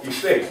all 50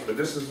 states, but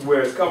this is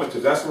where it's coming to.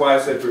 That's why I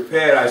said,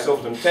 prepare thy soul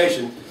for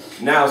temptation.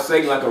 Now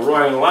Satan, like a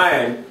roaring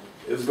lion,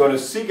 is going to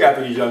seek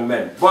after these young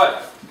men.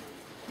 But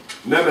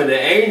remember, the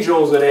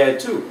angels are there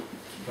too.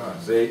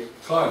 See?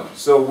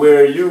 So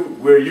where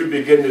you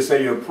begin to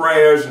say your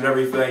prayers and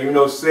everything, you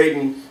know,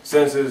 Satan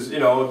senses,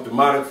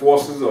 demonic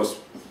forces or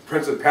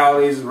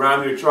principalities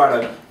around you to try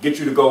to get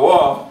you to go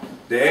off.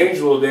 The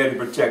angel is there to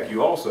protect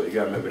you also. You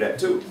got to remember that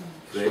too.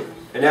 See?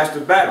 And that's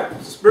the battle.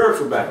 It's a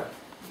spiritual battle.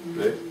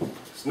 See?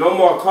 It's no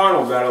more a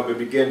carnal battle, but it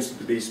begins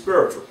to be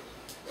spiritual.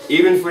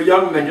 Even for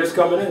young men just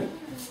coming in.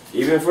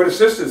 Even for the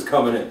sisters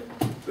coming in.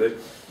 See?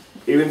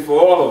 Even for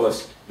all of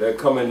us that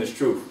come in this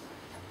truth.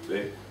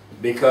 See?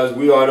 Because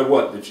we are the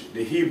what?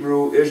 The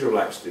Hebrew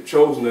Israelites, the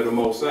chosen of the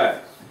Most High.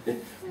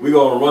 We're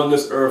going to run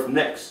this earth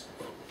next.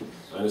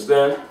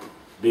 Understand?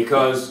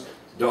 Because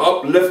the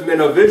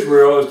upliftment of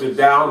Israel is the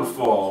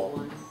downfall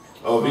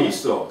of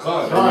Esau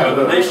and the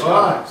other nations.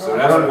 So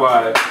that's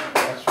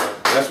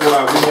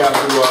why we have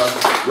to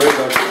raise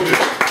our children.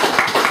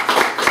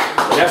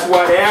 And that's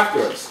why they're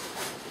after us.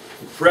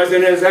 The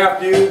president is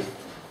after you.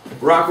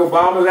 Barack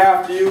Obama is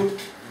after you.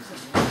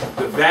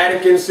 The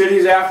Vatican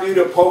City's after you.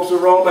 The popes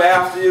of Rome are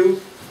after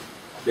you.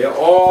 They're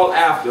all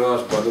after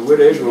us, brother. We're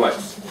the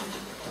Israelites.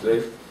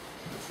 See?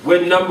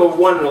 We're number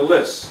one on the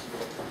list.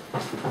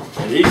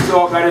 And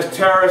Esau got his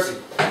terrorist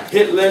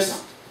hit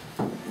list.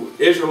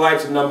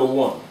 Israelites are number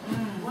one.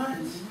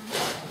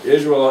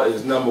 Israel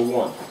is number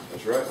one.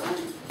 That's right.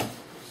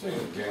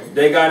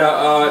 They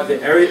got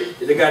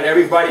they got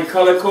everybody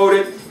color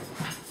coded.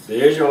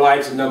 The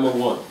Israelites are number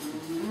one.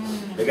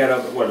 They got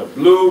a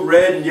blue,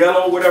 red, and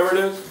yellow, whatever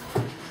it is.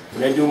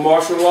 When they do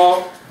martial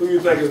law, who do you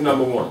think is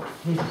number one?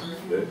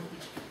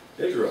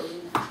 Israel.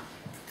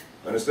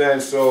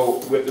 Understand? So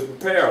we have to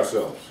prepare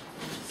ourselves.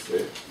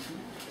 See?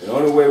 And the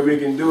only way we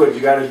can do it,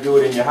 you got to do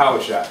it in your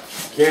Yahushua.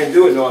 You can't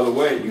do it no other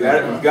way. You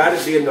got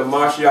to be in the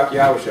Mashiach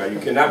Yahushua. You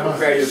cannot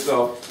prepare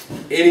yourself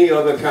any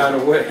other kind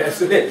of way.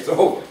 That's it. It's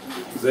over.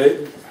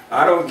 See?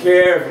 I don't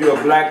care if you're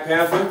a Black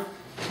Panther.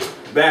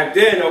 Back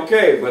then,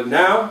 okay, but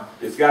now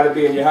it's got to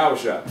be in your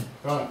Yahushua.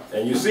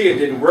 And you see, it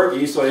didn't work.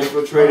 Esau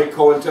infiltrated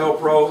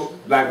COINTELPRO,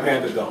 Black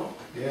Panther gone.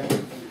 Yeah.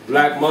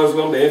 Black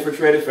Muslim, they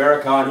infiltrated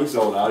Farrakhan, he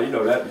sold out. You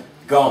know that.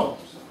 Gone.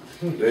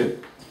 See?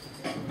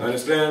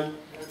 Understand?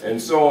 And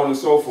so on and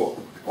so forth.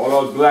 All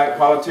those black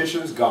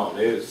politicians, gone.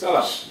 They're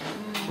sellouts.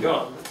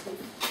 Gone.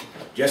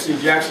 Jesse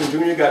Jackson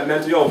Jr. got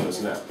mental illness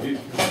now. He's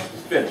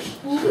finished.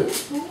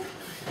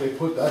 They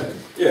put that in.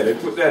 Yeah, they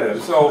put that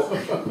in. So,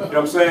 you know what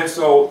I'm saying?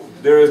 So,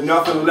 there is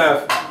nothing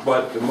left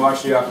but the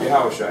Mashiach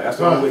Yahushua. That's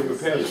the only way to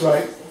prepare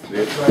yourself.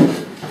 That's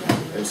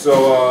right. And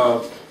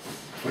so,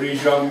 for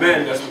these young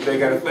men, that's what they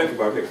got to think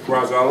about. Okay,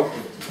 Brazalo,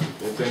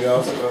 anything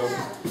else?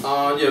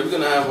 Yeah, we're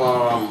going to have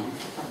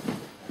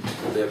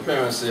their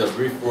parents say a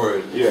brief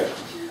word. Yeah.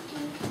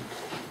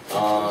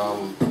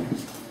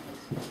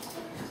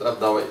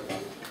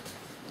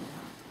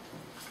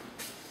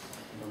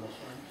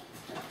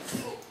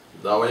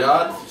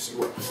 Dawayad?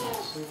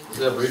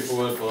 Say a brief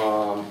word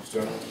for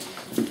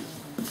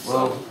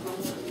well,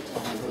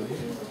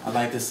 I'd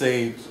like to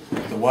say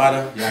the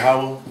water,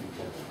 Yahweh,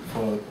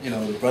 for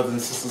the brothers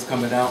and sisters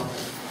coming out.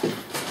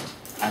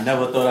 I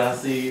never thought I'd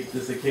see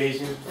this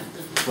occasion,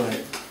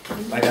 but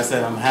like I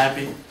said, I'm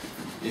happy,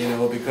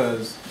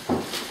 because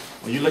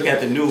when you look at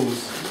the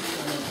news,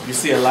 you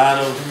see a lot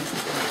of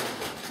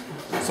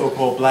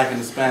so-called Black and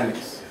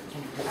Hispanics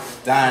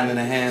dying in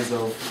the hands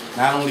of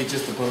not only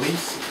just the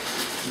police,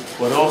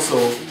 but also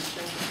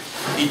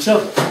each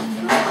other.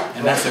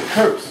 And that's a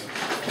curse.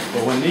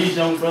 But when these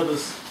young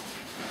brothers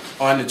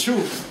are in the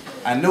truth,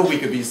 I know we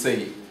could be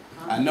saved.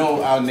 I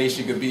know our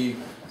nation could be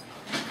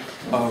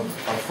a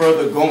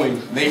further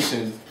going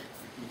nation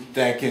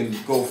that can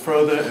go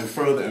further and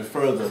further and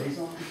further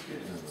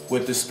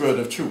with the spirit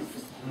of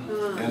truth.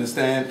 You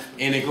understand?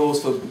 And it goes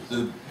for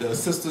the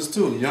sisters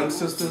too, the young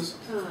sisters.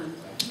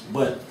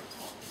 But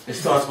it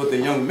starts with the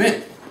young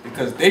men,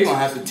 because they're going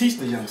to have to teach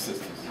the young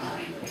sisters.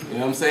 You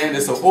know what I'm saying?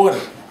 It's an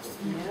order.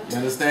 You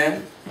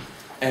understand?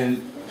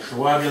 And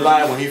Tawab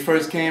Yalai, when he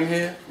first came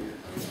here,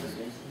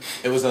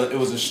 it was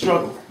a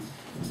struggle.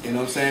 You know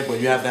what I'm saying? But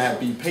you have to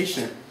be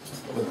patient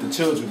with the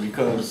children,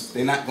 because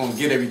they're not going to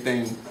get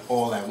everything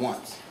all at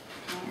once.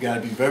 You got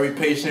to be very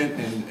patient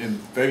and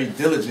very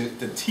diligent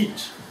to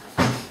teach.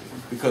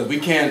 Because we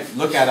can't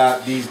look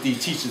at these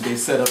teachers they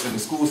set up in the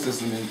school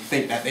system and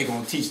think that they're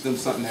going to teach them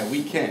something that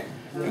we can't.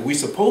 And we're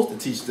supposed to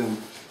teach them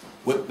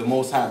what the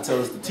Most High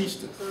tells us to teach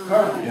them.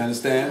 You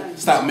understand?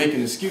 Stop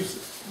making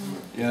excuses.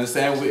 You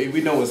understand?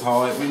 We know it's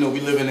hard. We know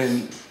we're living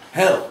in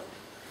hell.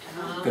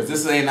 Because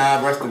this ain't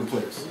our resting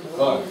place.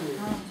 The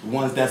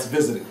ones that's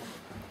visiting.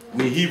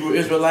 We Hebrew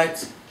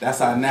Israelites,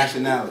 that's our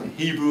nationality.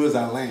 Hebrew is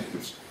our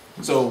language.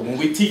 So when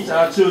we teach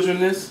our children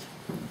this,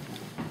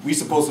 we're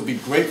supposed to be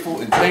grateful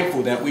and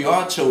thankful that we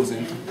are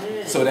chosen,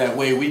 so that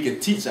way we can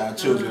teach our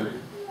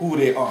children who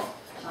they are.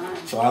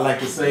 So I like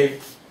to say,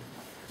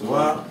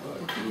 well,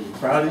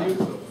 proud of you.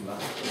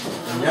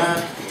 And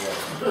y'all,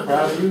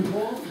 proud of you.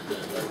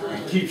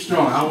 And keep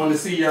strong. I want to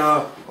see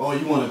y'all,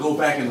 you want to go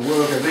back in the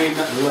world because there ain't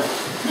nothing left.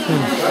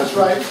 That's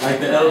right. Like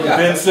the elder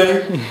Ben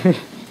said,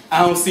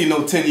 I don't see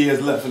no 10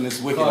 years left in this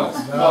wickedness.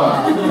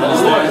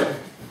 Understand?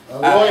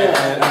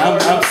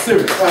 I'm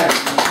serious.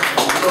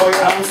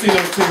 I don't see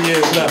no 10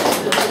 years left.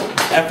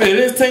 If it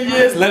is 10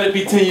 years, let it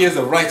be 10 years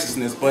of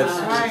righteousness. But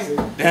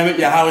damn it,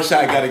 Yahweh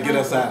Shai got to get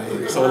us out of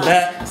here. So with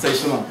that, say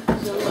shalom.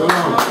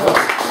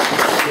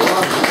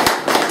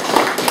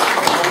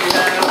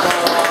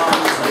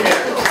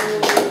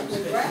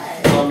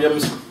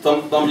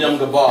 Thumb Yum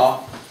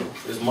Gabar.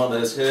 His mother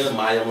is here,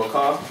 Maya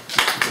Makar.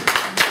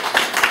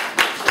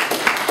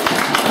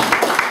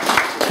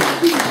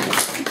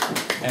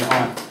 And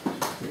aunt.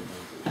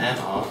 And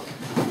aunt.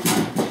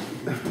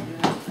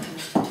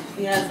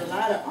 He has a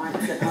lot of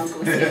aunts and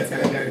uncles here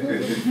today.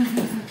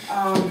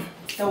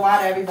 So why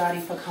to everybody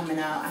for coming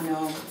out. I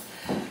know.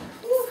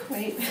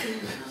 Wait.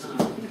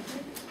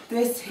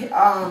 This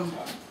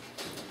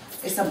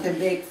is something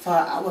big for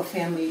our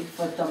family,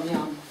 for Thumb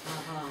Yum.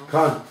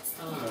 Come.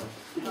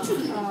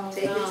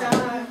 Take your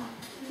time.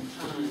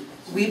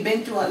 We've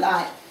been through a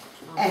lot,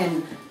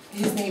 and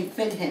his name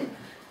fit him.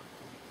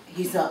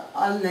 He's an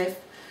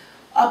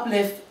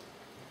uplift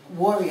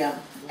warrior,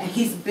 and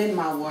he's been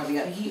my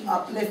warrior. He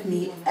uplifts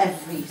me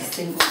every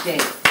single day.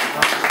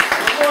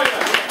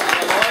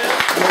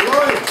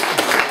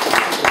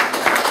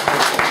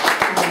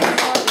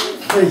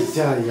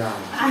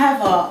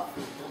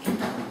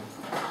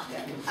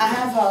 I have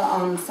have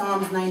a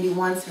Psalms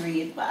 91 to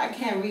read, but I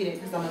can't read it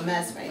because I'm a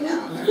mess right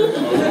now.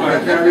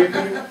 Somebody can read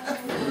it?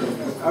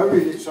 I'll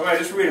read it. Somebody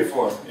just read it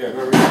for him. Yeah,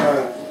 go read it.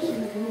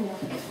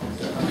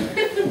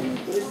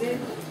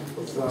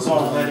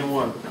 Psalm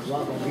 91.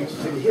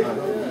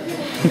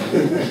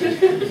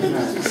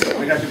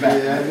 We got your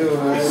back. Yeah, I do.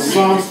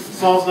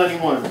 Psalms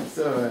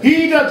 91.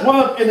 He that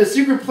dwelleth in the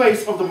secret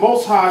place of the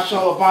Most High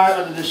shall abide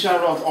under the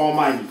shadow of the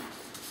Almighty.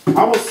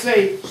 I will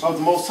say of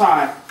the Most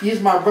High, He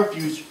is my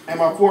refuge and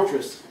my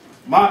fortress,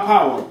 my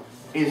power.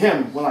 In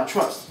Him will I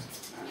trust.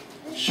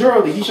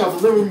 Surely He shall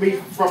deliver me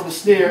from the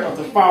snare of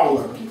the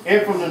fowler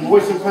and from the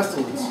noisome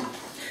pestilence.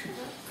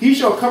 He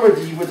shall cover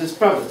thee with His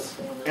feathers,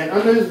 and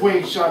under His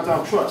wings shalt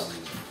thou trust.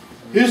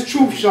 His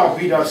truth shall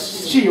be thy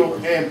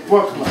shield and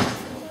buckler.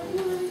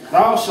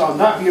 Thou shalt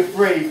not be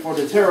afraid for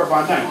the terror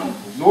by night,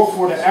 nor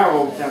for the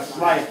arrow that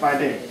flieth by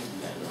day,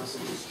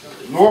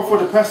 nor for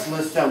the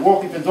pestilence that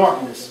walketh in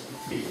darkness,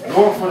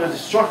 nor for the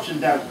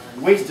destruction that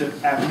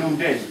wasteth at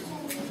noonday.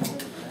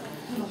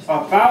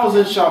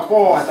 1,000 shall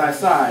fall at thy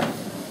side,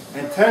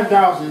 and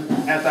 10,000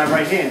 at thy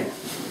right hand,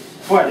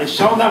 but it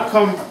shall not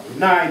come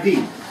nigh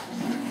thee.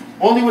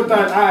 Only with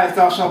thine eyes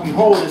thou shalt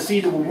behold and see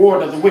the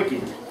reward of the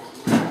wicked.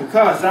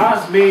 Because thou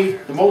hast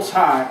made the Most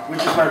High, which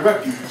is my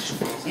refuge,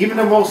 even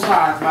the Most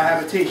High my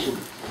habitation.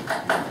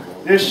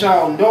 There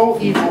shall no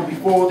evil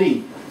befall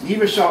thee,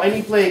 neither shall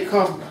any plague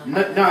come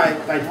nigh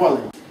thy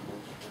dwelling.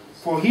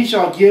 For He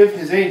shall give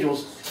His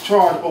angels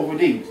charge over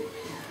thee,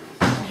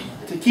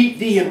 to keep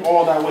thee in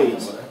all thy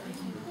ways.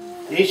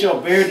 They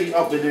shall bear thee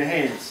up in their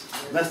hands,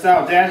 lest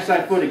thou dash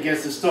thy foot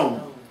against a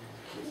stone.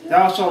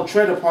 Thou shalt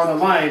tread upon the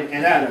lion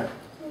and adder,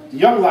 the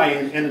young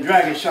lion and the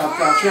dragon shalt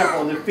thou trample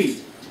on their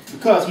feet.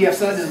 Because He hath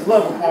set His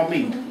love upon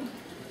me.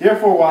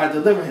 Therefore will I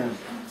deliver him.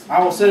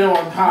 I will set him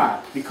on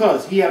high,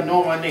 because he hath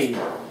known my name.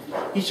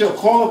 He shall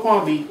call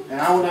upon me, and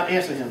I will not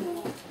answer him.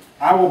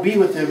 I will be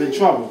with him in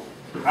trouble.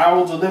 I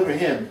will deliver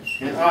him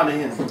and honor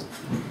him.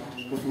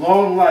 With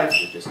long life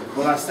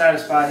will I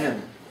satisfy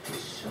him,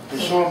 and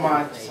show him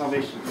my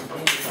salvation.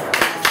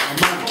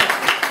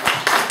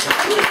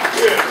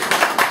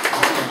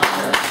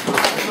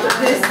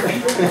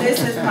 This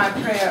is my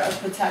prayer of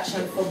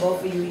protection for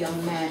both of you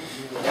young men,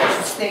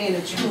 to stay in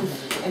the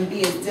truth and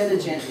be as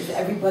diligent as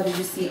everybody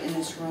you see in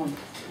this room.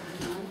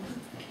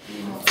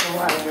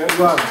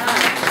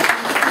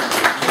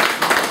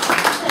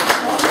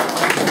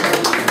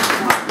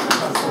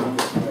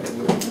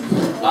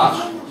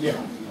 Yeah.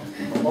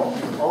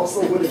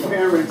 Also, when the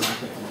parents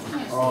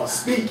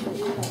speak,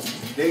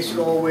 they should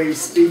always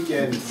speak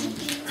and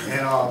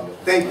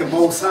thank the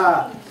Most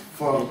High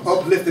for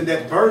uplifting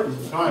that burden.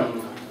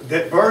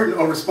 That burden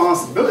of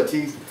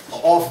responsibilities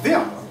off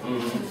them.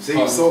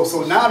 See,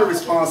 so now the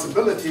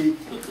responsibility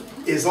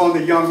is on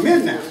the young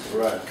men now.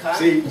 Right.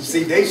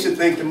 See, they should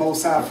thank the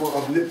Most High for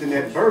uplifting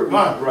that burden.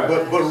 Right.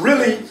 But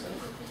really,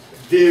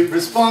 the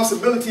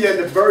responsibility and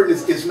the burden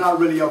is not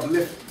really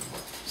uplifted.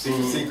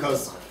 See,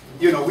 because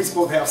we're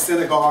supposed to have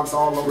synagogues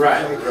all over the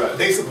place. Right.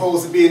 They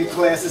supposed to be in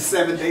classes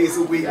 7 days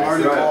a week,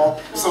 learning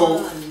all.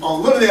 So a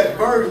little of that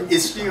burden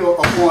is still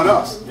upon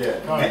us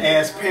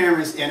as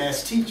parents and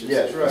as teachers.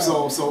 Yes, right.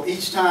 So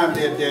each time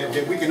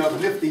that we can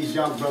uplift these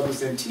young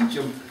brothers and teach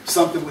them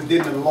something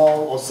within the law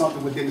or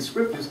something within the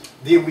scriptures,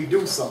 then we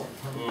do so.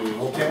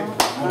 Okay?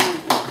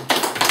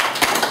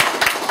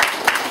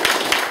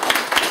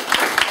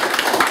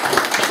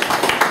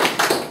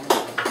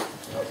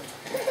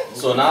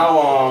 So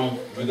now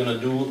we're going to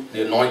do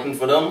the anointing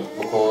for them,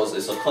 because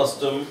it's a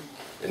custom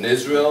in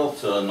Israel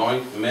to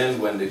anoint men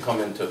when they come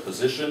into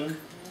position.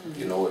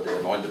 They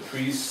anoint the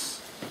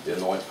priests, they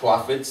anoint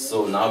prophets.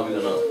 So now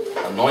we're going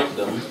to anoint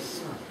them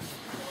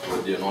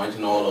with the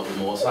anointing oil of the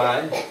Most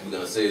High. We're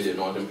going to say the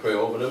anointing prayer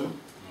over them.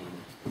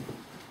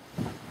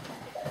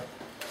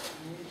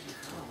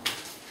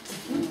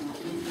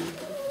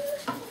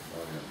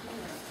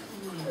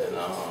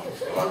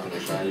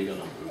 And you're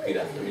going to repeat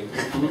after me.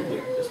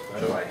 Just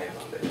put your right hand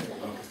on there.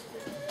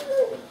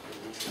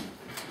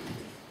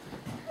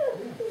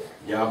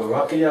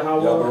 Yabaraka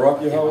Yahweh.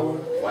 Yabaraka Yahweh.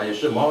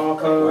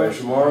 Wayashamaraka.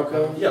 Wayashamaraka.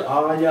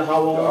 Ya'ah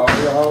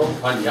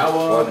Yahweh. Pan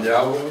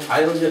Yahweh.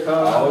 Hail Yaka.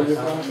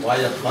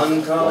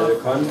 Wayakanka.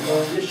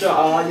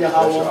 Yasha'ah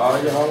Yahweh.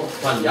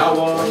 Pan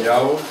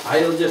Yahweh.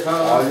 Hail Yaka.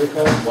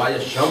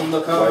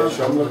 Wayashamlaka.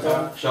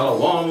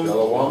 Shalom.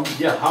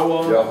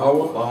 Yahweh.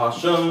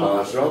 Bahasham.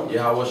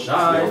 Yahweh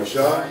Shai.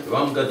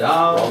 Ram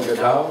Gadal.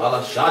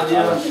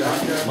 Alashadya.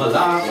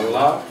 Malak.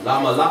 La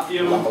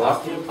Malakim.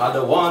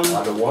 Adawan.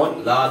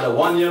 La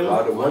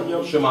Adawanyam.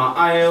 Shema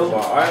Ayel.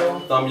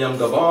 Tam Yam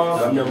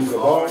Gabar.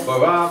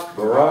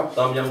 Barak.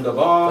 Tam Yam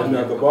Gabar.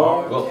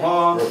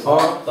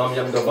 Rapar. Tam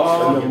Yam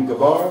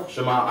Gabar.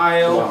 Shema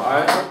Ayel.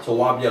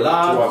 Tawab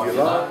Yalad.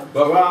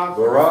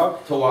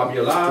 Barak. Tawab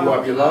Yalad.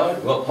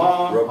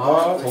 Rapar.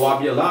 Tawab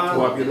Yalad.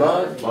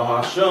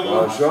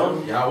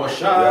 Mahasham. Yahweh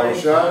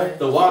Shai.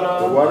 The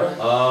water.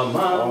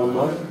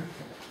 Amen.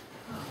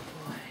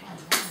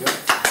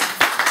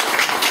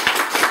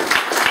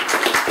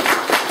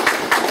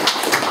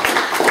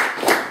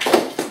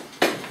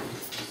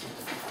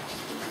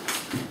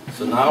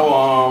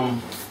 Now,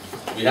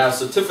 we have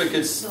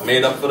certificates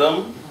made up for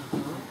them.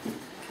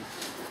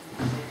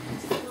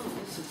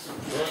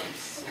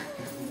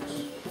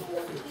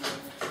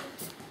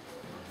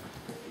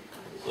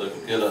 So if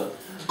you get a look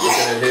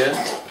at it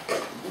here.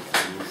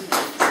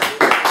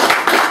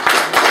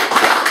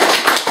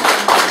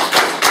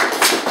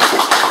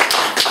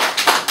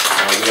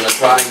 We're going to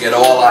try and get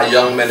all our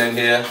young men in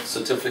here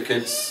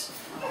certificates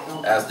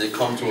as they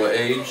come to an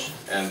age,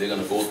 and they're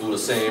going to go through the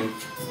same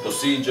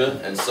procedure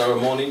and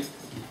ceremony.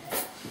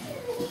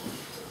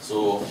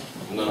 So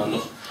I'm going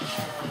to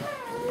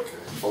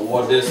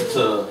award this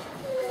to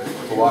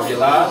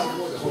Wabilad.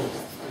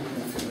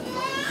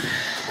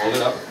 Hold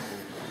it up.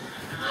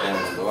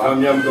 And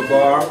Amyam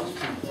Gabar.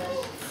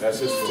 That's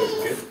his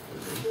certificate.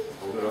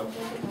 Hold it up.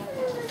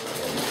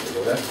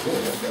 That's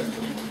good.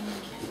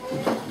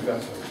 You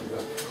got something.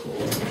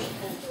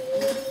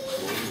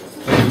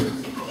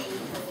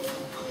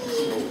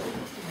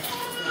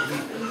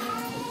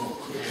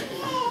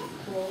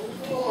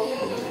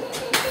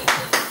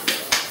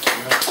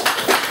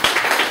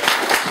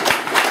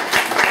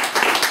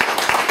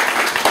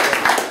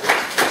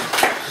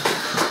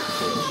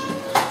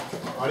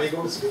 Are they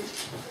going to speak?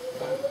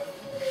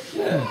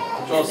 yeah,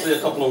 I'm trying to say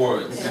a couple of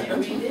words.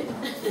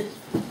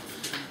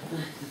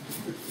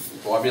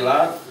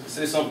 Wabilad,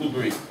 say something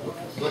brief.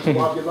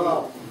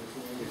 Wabilad,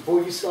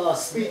 before you start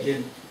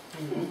speaking,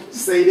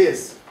 say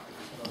this.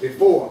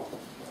 Before,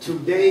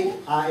 today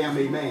I am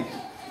a man.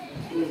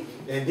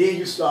 And then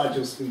you start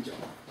your speech.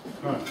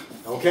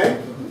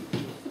 Okay?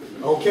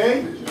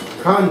 Okay?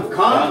 Con.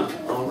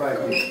 All right.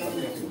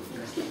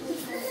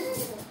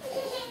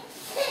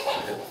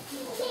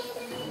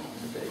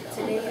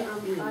 Today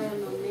I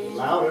am a man.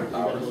 Louder.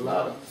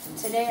 Louder.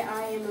 Today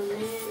I am a man.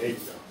 There you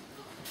go.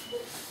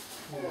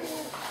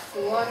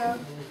 Water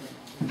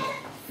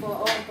for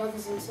all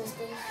brothers and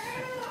sisters.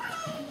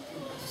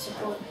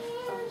 Support us.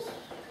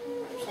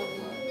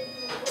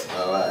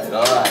 All right,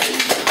 all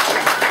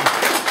right.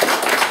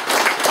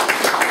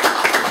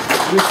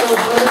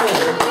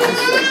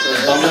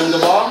 Amyam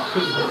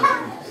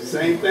Gabar.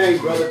 Same thing,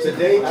 brother.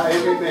 Today I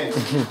am a man.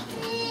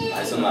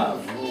 Nice and loud.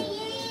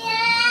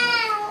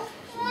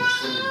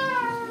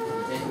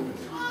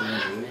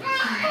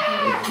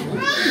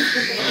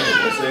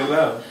 Say it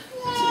loud.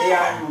 Today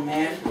I am a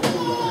man.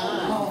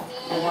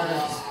 I want to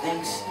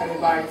thank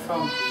everybody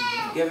from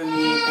giving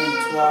me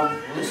and to all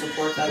the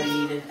support that I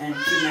needed and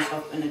keep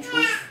myself in the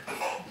truth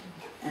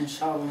and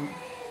shalom.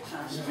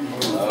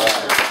 All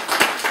right.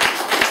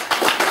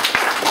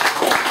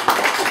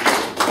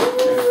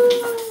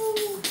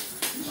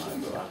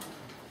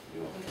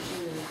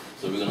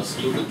 So we're going to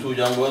salute the two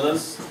young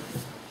brothers.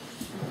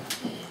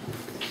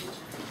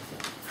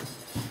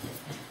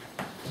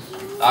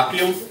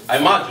 Akim,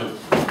 Imagine,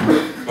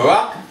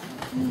 Barak,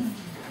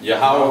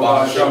 Yahweh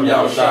Ba'ashem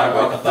Yahushai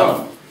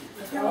B'akatam,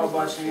 Yahweh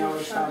Ba'ashem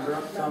Yahushai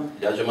B'akatam,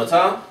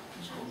 Yajamata,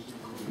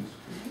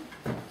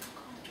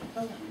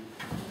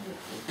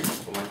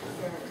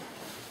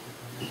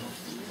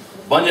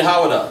 Banya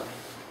Hawada,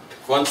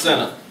 front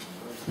center.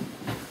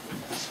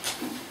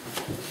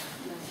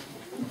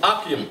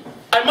 Akim,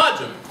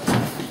 Imagine,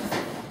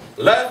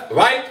 left,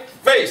 right,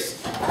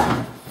 face.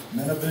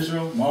 Men of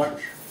Israel,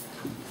 march.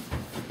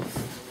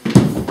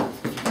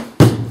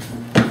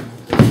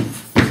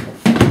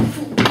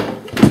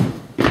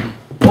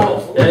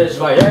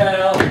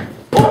 Israel,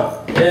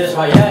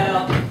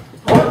 Israel,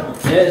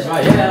 Israel,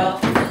 Israel,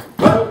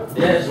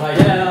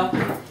 Israel,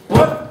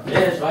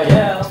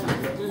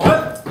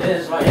 Israel,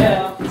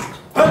 Israel,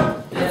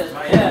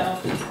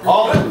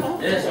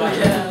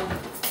 Israel.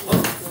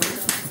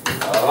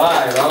 All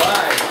right, all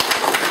right.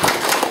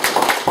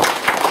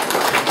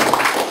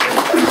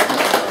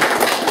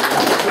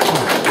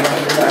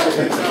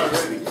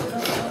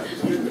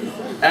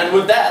 And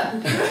with that,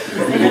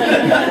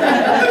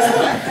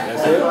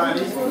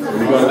 We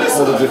got to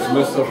call the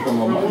dismissal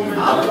from a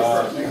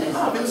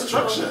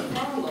Instruction.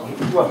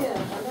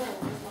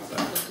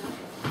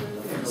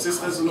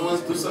 Sisters who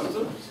want to do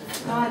something?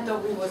 No, I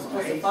thought we were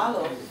supposed to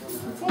follow.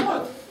 For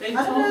what? I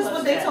thought that's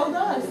what they told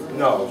us.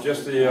 No,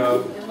 just the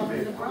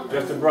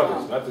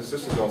brothers, not the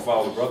sisters don't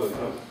follow the brothers,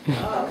 no.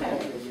 Oh,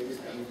 okay.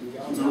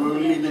 So we're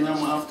leaving them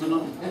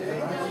afternoon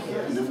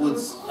in the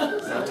woods.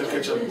 They have to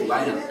catch a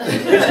lion.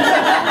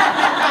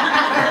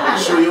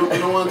 Sure you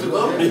don't want to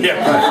go?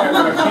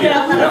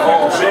 Yeah, they're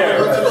all there.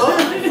 Want to go?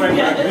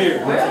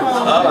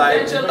 all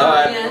right,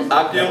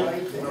 Akim.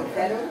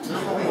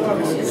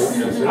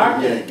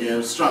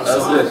 Yeah, strong. That's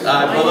it. All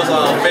right, brothers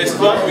on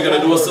Facebook, we're going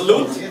to do a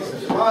salute.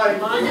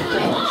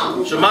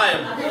 Shemayim.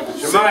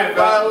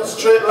 Shemayim,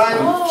 straight line.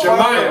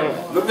 Shemayim,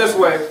 look this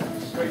way.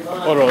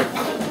 All right.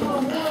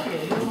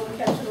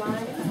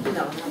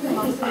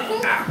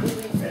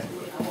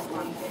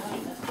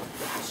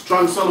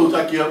 Strong salute,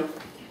 Akim.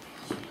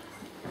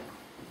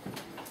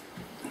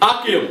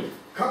 Akim.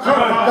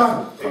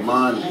 Come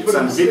on, it's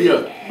on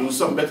video. Do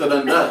something better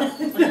than that.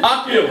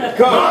 Akim.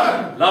 Come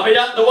on.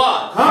 Laviyat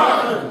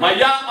Dawad.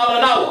 Maya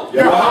Alanawa.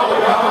 Yahweh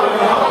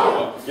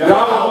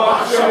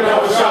Ba'ashem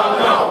Yahushai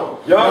B'akatam.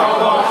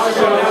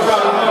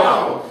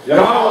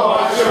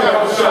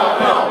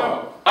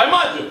 I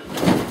imagine.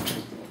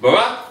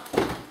 Barak.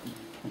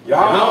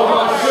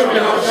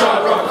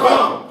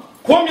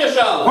 Kwam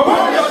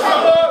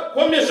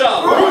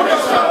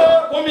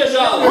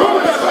Yashal.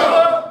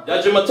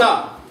 Yajimata.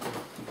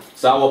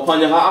 Sawa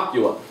Panya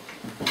Ha'akua.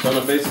 Son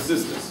of basic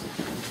sisters.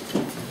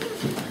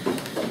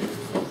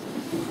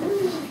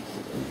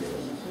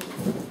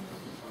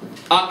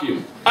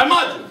 Akim. I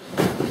imagine.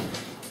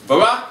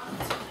 Barak.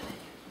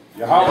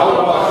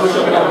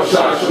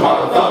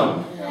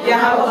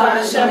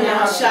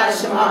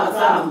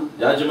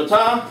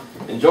 Yajimata.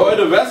 Enjoy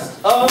the rest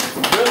of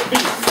the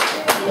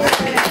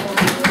feast.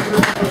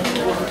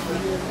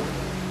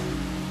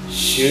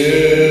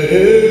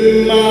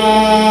 Shema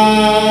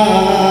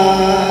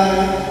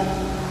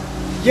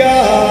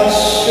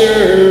Yasharallah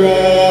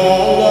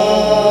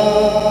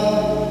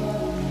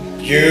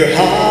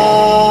Yahweh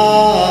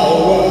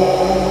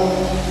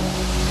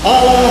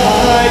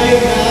Allah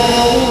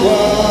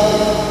Yahweh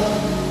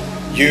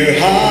Yahweh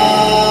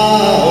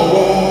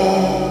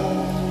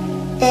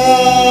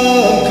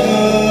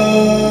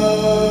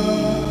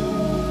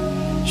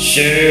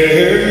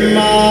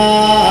Shema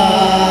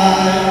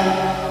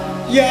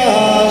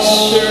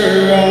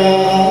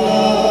Yasharallah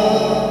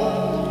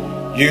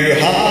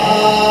Yahweh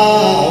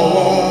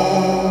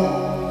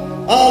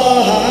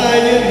Allah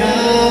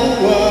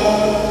Yahweh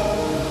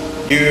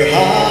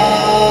Yahweh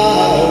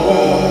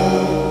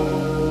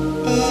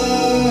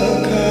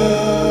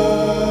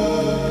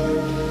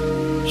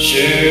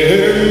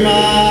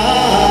Shema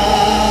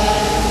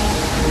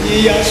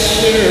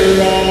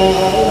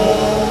Yasharallah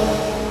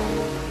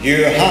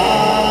Yahweh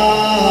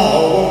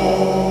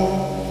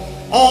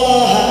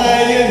Allah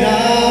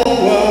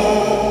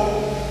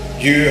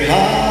Hear,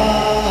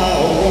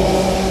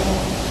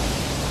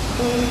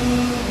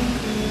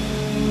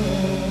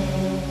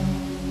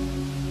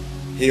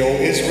 O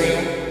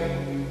Israel,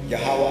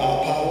 Yahweh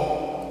our power,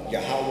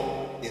 Yahweh